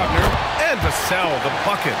over Wagner. And Vassell, the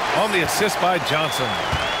bucket on the assist by Johnson.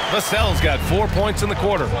 Vassell's got 4 points in the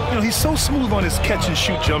quarter. You know, he's so smooth on his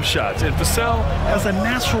catch-and-shoot jump shots, and Vassell has a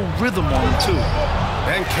natural rhythm on him, too.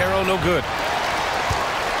 Banchero no good.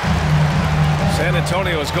 San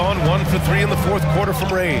Antonio has gone 1 for 3 in the 4th quarter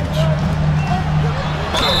from range.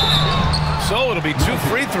 So it'll be 2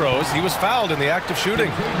 free throws. He was fouled in the act of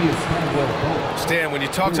shooting. Stan, when you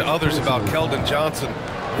talk to others about Keldon Johnson,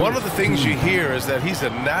 one of the things you hear is that he's a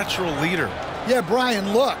natural leader. Yeah,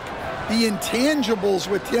 Brian, look, the intangibles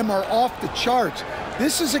with him are off the charts.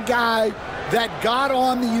 This is a guy that got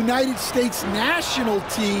on the United States national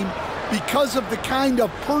team because of the kind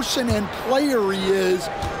of person and player he is.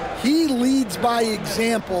 He leads by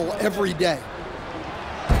example every day.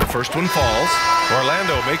 The first one falls.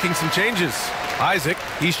 Orlando making some changes. Isaac,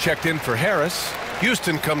 he's checked in for Harris.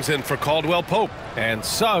 Houston comes in for Caldwell Pope. And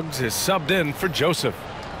Suggs is subbed in for Joseph.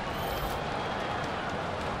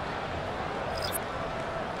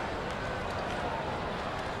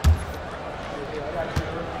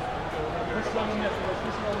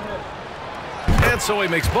 And so he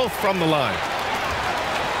makes both from the line.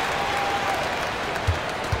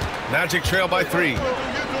 Magic trail by 3.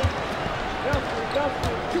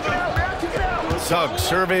 Suggs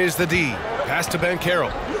surveys the D. Pass to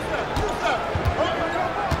Banchero.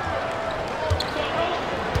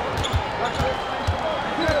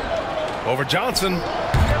 Over Johnson.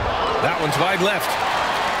 That one's wide left.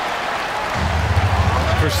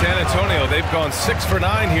 For San Antonio, they've gone 6 for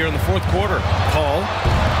 9 here in the 4th quarter. Paul.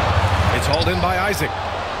 It's hauled in by Isaac.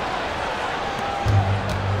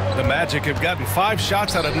 The Magic have gotten 5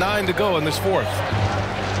 shots out of 9 to go in this 4th.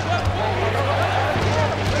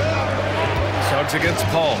 Suggs against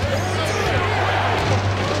Paul.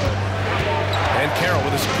 And Carroll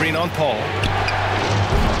with a screen on Paul.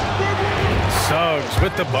 Suggs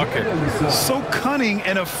with the bucket. So cunning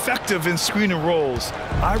and effective in screen and rolls.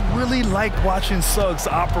 I really like watching Suggs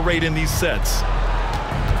operate in these sets.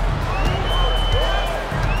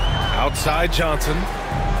 Outside Johnson.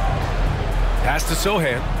 Pass to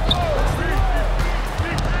Sohan.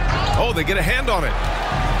 Oh, they get a hand on it.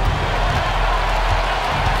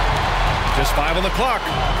 Just 5 on the clock.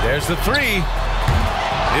 There's the 3.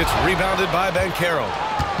 It's rebounded by Banchero.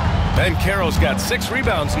 Banchero's got 6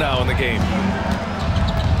 rebounds now in the game.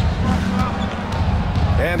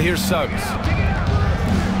 And here's Suggs.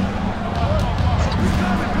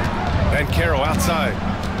 Banchero outside.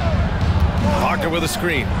 Wagner with a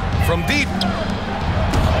screen. From deep.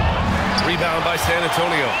 Rebound by San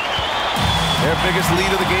Antonio. Their biggest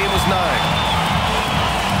lead of the game was 9.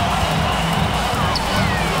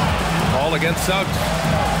 Ball against Suggs.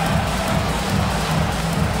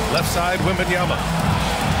 Left side, Wembanyama.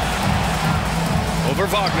 Over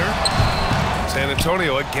Wagner. San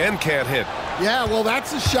Antonio again can't hit. Yeah, well,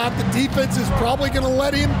 that's a shot the defense is probably going to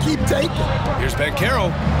let him keep taking. Here's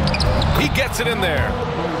Banchero. He gets it in there.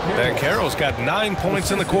 Banchero's got 9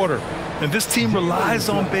 points in the quarter. And this team relies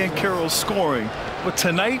on Banchero's scoring, but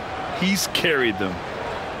tonight he's carried them.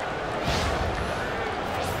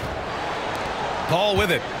 Paul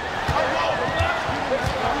with it.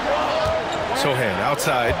 Sohan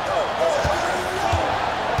outside.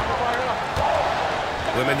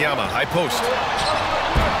 Wembanyama, high post.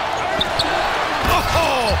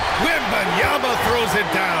 Oh, Wembanyama throws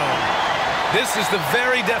it down. This is the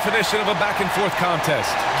very definition of a back-and-forth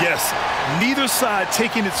contest. Yes, neither side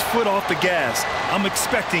taking its foot off the gas. I'm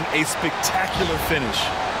expecting a spectacular finish.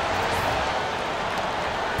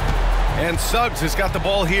 And Suggs has got the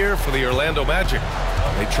ball here for the Orlando Magic.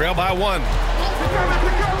 They trail by 1.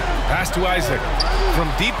 Pass to Isaac from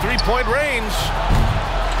deep three-point range.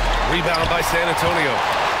 Rebound by San Antonio.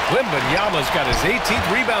 Wembanyama's got his 18th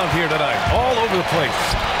rebound here tonight, all over the place.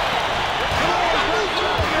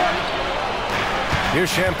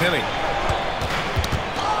 Here's Champagnie.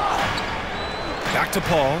 Back to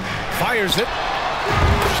Paul. Fires it.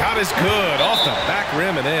 Shot is good. Off the back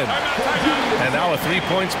rim and in. And now a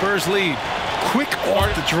 3-point Spurs lead. Quick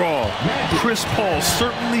off the draw. Chris Paul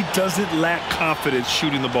certainly doesn't lack confidence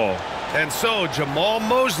shooting the ball. And so Jamal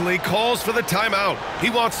Mosley calls for the timeout. He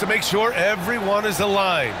wants to make sure everyone is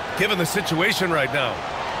aligned, given the situation right now.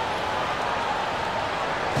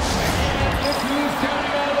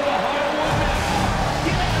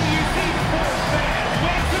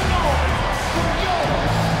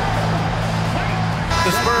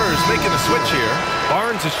 The Spurs making a switch here.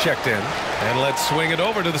 Barnes is checked in. And let's swing it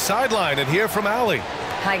over to the sideline and hear from Allie.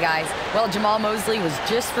 Hi, guys. Well, Jamal Mosley was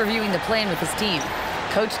just reviewing the plan with his team.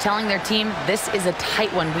 Coach telling their team, this is a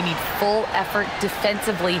tight one. We need full effort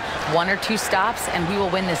defensively, 1 or 2 stops, and we will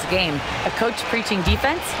win this game. A coach preaching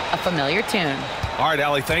defense, a familiar tune. All right,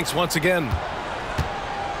 Allie, thanks once again.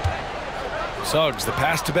 Suggs, the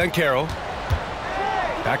pass to Banchero.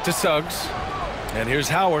 Back to Suggs. And here's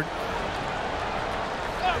Howard.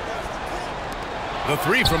 The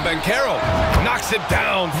 3 from Banchero. Knocks it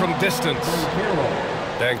down from distance.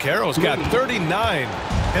 Banchero's got 39.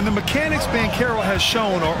 And the mechanics Banchero has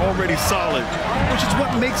shown are already solid, which is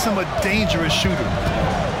what makes him a dangerous shooter.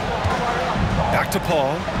 Back to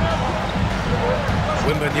Paul.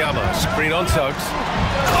 Wembanyama, screen on Suggs.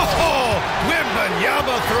 Oh,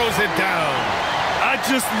 Wembanyama throws it down. I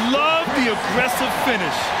just love the aggressive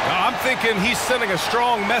finish. Now, I'm thinking he's sending a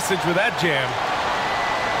strong message with that jam.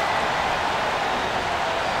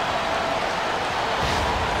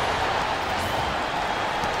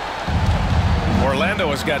 Orlando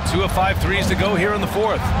has got 2 of 5 threes to go here in the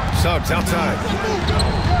 4th. Suggs outside.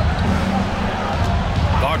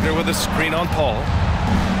 Wagner with a screen on Paul.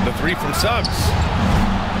 The 3 from Suggs.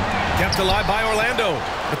 Kept alive by Orlando.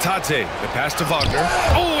 Batadze, the pass to Wagner.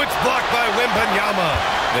 Oh, it's blocked by Wembanyama.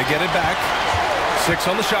 They get it back. 6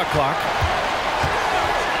 on the shot clock.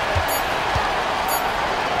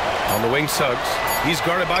 On the wing, Suggs. He's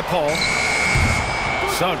guarded by Paul.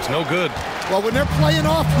 Suggs, no good. Well, when they're playing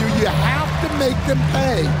off you, you have to make them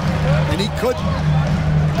pay. And he couldn't.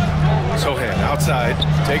 Sohan outside.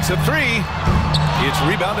 Takes a 3. It's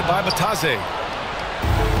rebounded by Batadze.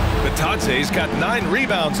 Batadze's got 9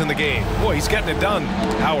 rebounds in the game. Boy, he's getting it done.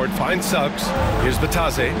 Howard finds Suggs. Here's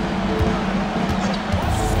Batadze.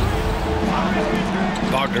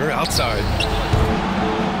 Wagner outside.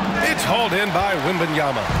 It's hauled in by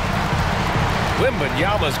Wembanyama.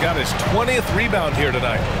 Wembanyama's got his 20th rebound here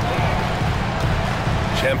tonight.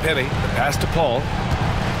 Champagnie, the pass to Paul.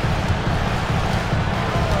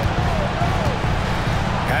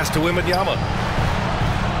 Pass to Wembanyama.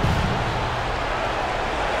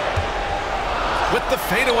 With the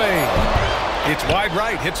fadeaway. It's wide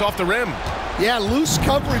right, hits off the rim. Yeah, loose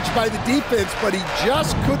coverage by the defense, but he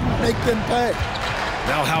just couldn't make them pay.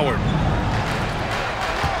 Now Howard.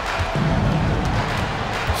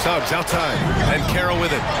 Suggs outside. And Carroll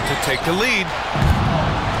with it to take the lead.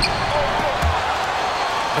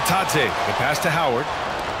 Batadze, the pass to Howard.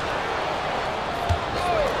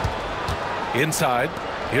 Inside.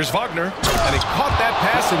 Here's Wagner. And he caught that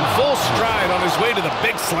pass in full stride on his way to the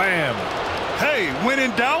big slam. Hey, when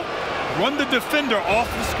in doubt, run the defender off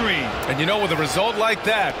the screen. And you know, with a result like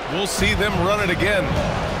that, we'll see them run it again.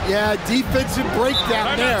 Yeah, defensive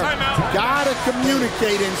breakdown there. Gotta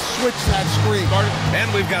communicate and switch that screen. And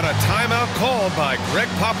we've got a timeout called by Greg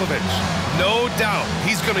Popovich. No doubt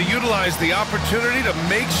he's going to utilize the opportunity to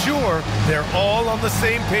make sure they're all on the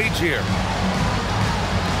same page here.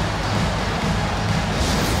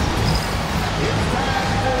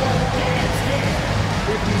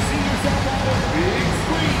 If you see yourself on a big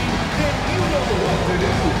screen, then you know what to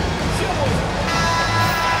do. Show us.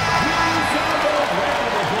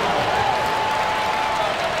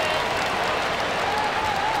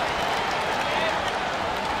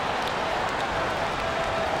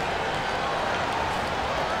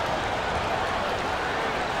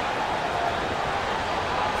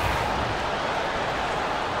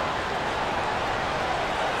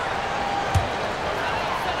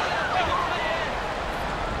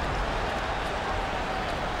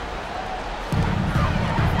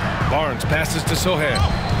 Barnes passes to Sohan.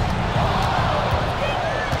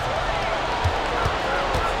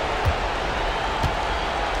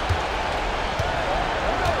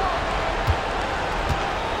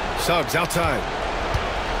 Suggs outside.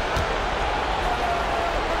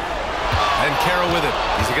 Banchero with it.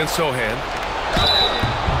 He's against Sohan.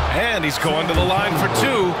 And he's going to the line for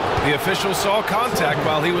two. The official saw contact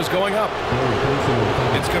while he was going up.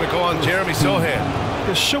 It's going to go on Jeremy Sohan.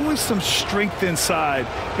 They're showing some strength inside.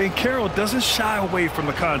 Banchero doesn't shy away from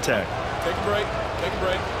the contact. Take a break. Take a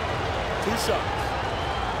break. 2 shots.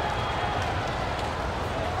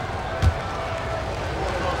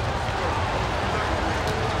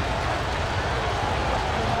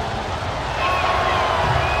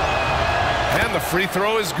 And the free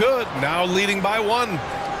throw is good. Now leading by 1.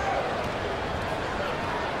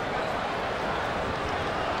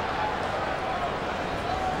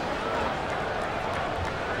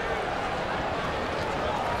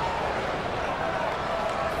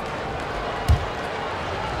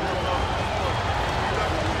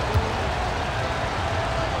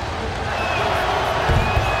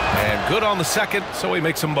 Good on the second, so he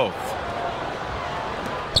makes them both.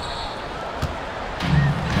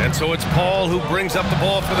 And so it's Paul who brings up the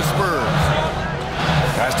ball for the Spurs.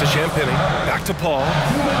 Pass to Champagny, back to Paul.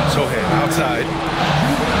 Sohan outside.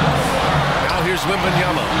 Now here's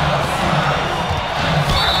Wembanyama.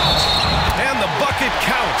 And the bucket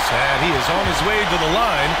counts, and he is on his way to the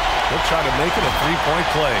line. He'll try to make it a 3-point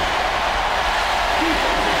play.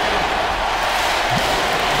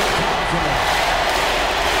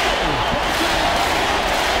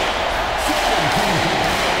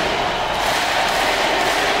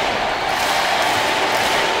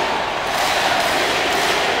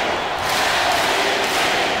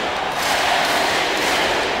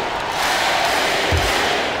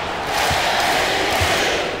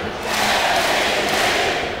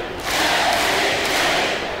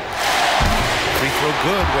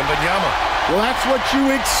 Good, Wembanyama. Well, that's what you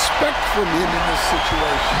expect from him in this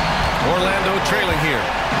situation. Orlando trailing here.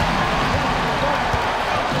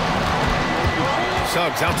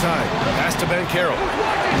 Suggs outside. Pass to Banchero.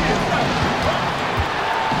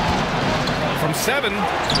 From 7.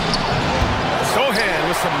 Sohan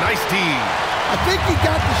with some nice D. I think he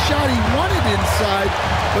got the shot he wanted inside,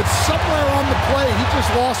 but somewhere on the play, he just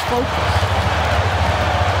lost focus.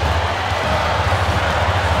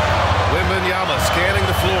 Wembanyama scanning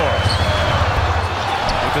the floor.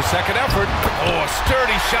 With the second effort, a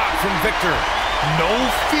sturdy shot from Victor. No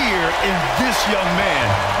fear in this young man.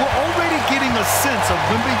 We're already getting a sense of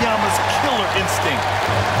Wembanyama's killer instinct.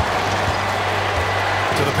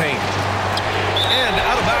 To the paint. And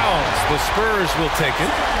out of bounds. The Spurs will take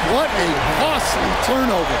it. What a costly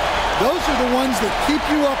turnover. Those are the ones that keep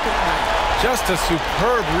you up at night. Just a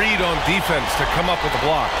superb read on defense to come up with the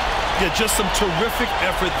block. Yeah, just some terrific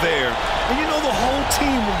effort there. And you know the whole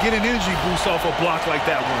team will get an energy boost off a block like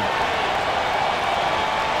that one.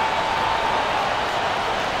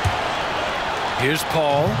 Here's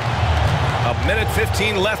Paul.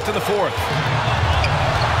 1:15 left in the fourth.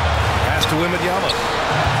 Pass to Wembanyama.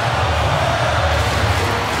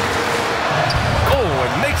 Oh,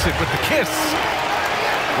 and makes it with the kiss.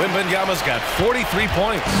 Wembanyama's got 43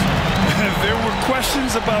 points. There were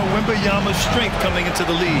questions about Wembanyama's strength coming into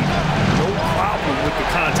the league. No problem with the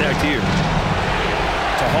contact here.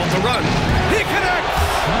 To halt the run. He connects!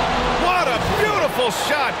 What a beautiful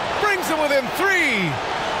shot! Brings him within 3!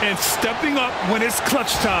 And stepping up when it's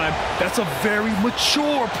clutch time, that's a very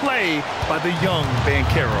mature play by the young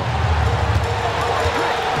Banchero.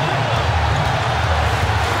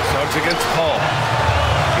 Suggs against Paul.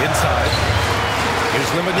 Inside.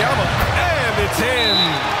 Here's Wembanyama. And it's in!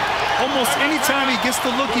 Almost any time he gets the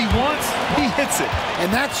look he wants, he hits it.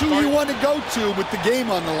 And that's who you want to go to with the game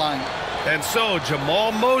on the line. And so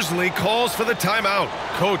Jamal Mosley calls for the timeout.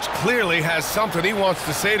 Coach clearly has something he wants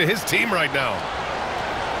to say to his team right now.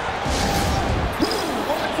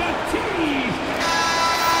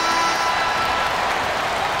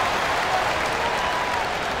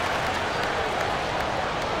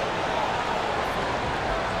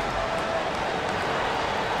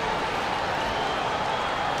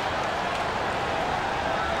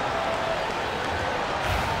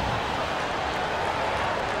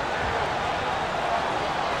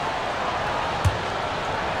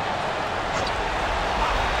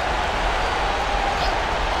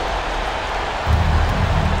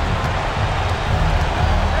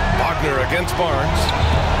 Against Barnes.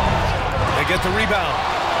 They get the rebound.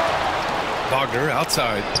 Wagner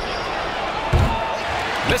outside.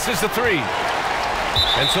 Misses the 3.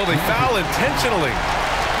 And so they foul intentionally.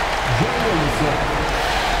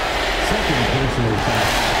 Second personal foul.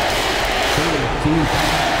 Team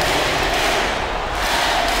foul.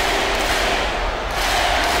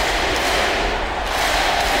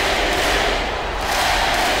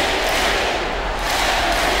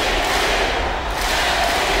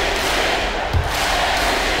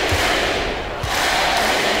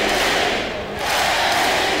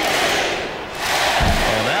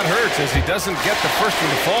 doesn't get the first one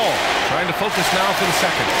to fall. Trying to focus now for the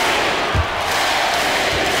second.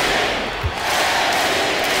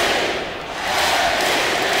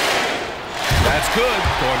 That's good.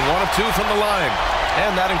 Going 1 of 2 from the line.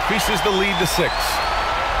 And that increases the lead to 6.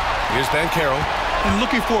 Here's Banchero. And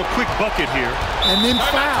looking for a quick bucket here. And then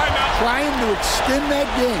foul, trying to extend that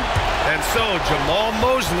game. And so Jamal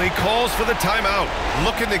Mosley calls for the timeout,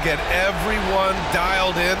 looking to get everyone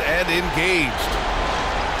dialed in and engaged.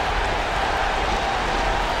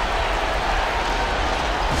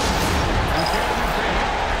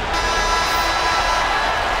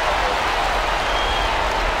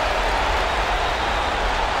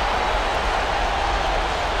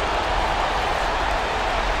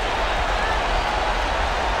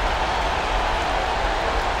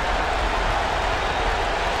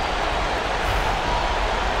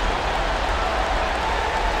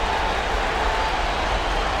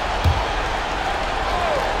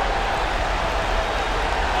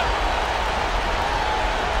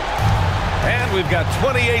 We've got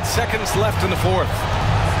 28 seconds left in the fourth.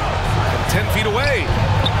 From 10 feet away.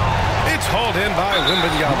 It's hauled in by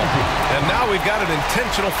Wembanyama. And now we've got an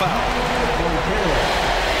intentional foul.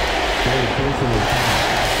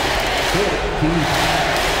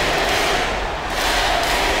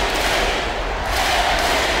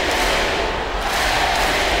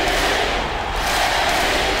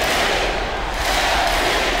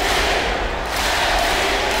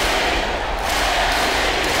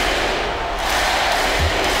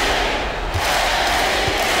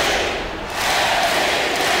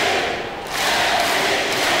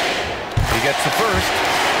 Gets the first,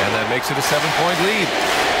 and that makes it a 7-point lead.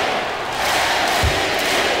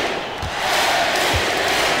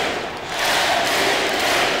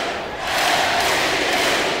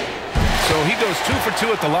 So he goes 2 for 2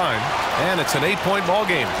 at the line, and it's an 8-point ball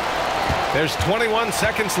game. There's 21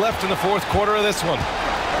 seconds left in the fourth quarter of this one.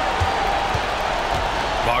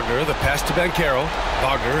 Wagner, the pass to Banchero.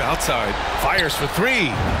 Wagner outside, fires for 3.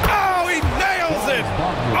 Oh, he nails it!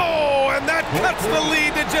 Oh, and that cuts the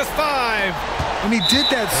lead to just 5. And he did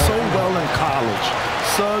that so well in college.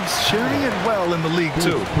 Suggs sharing it well in the league,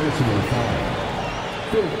 too. Personal foul.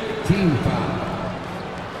 15 foul.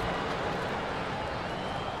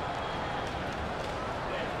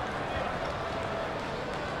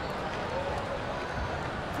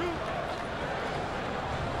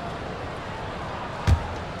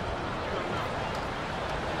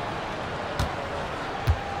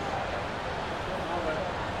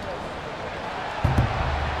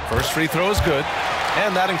 First free throw is good,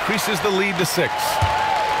 and that increases the lead to 6.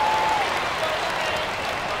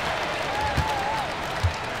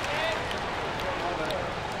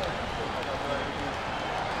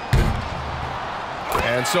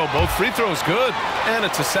 And so both free throws good, and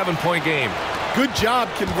it's a 7-point game. Good job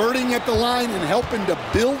converting at the line and helping to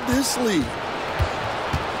build this lead.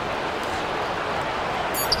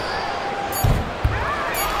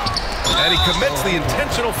 And he commits the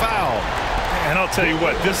intentional foul. And I'll tell you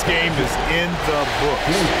what, this game is in the books.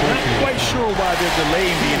 Not quite sure why they're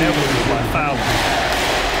delaying the inevitable by fouling.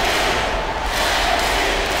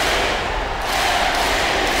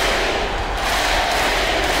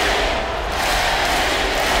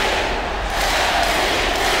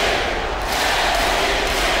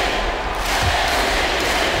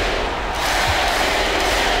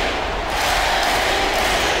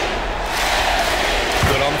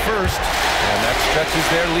 Good on the first, and that stretches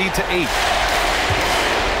their lead to 8.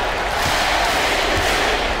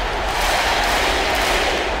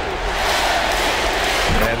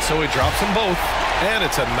 And so he drops them both, and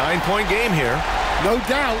it's a 9-point game here. No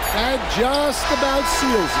doubt, that just about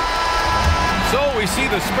seals it. So we see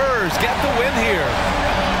the Spurs get the win here.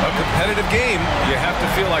 A competitive game. You have to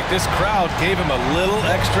feel like this crowd gave him a little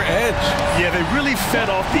extra edge. Yeah, they really fed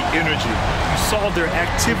off the energy. You saw their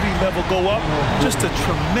activity level go up. Just a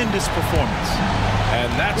tremendous performance. And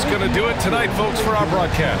that's going to do it tonight, folks, for our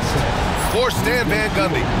broadcast. For Stan Van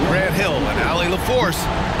Gundy, Grant Hill, and Allie LaForce,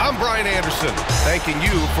 I'm Brian Anderson, thanking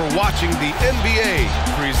you for watching the NBA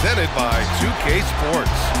presented by 2K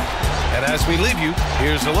Sports. And as we leave you,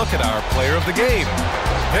 here's a look at our player of the game,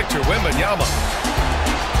 Victor Wembanyama.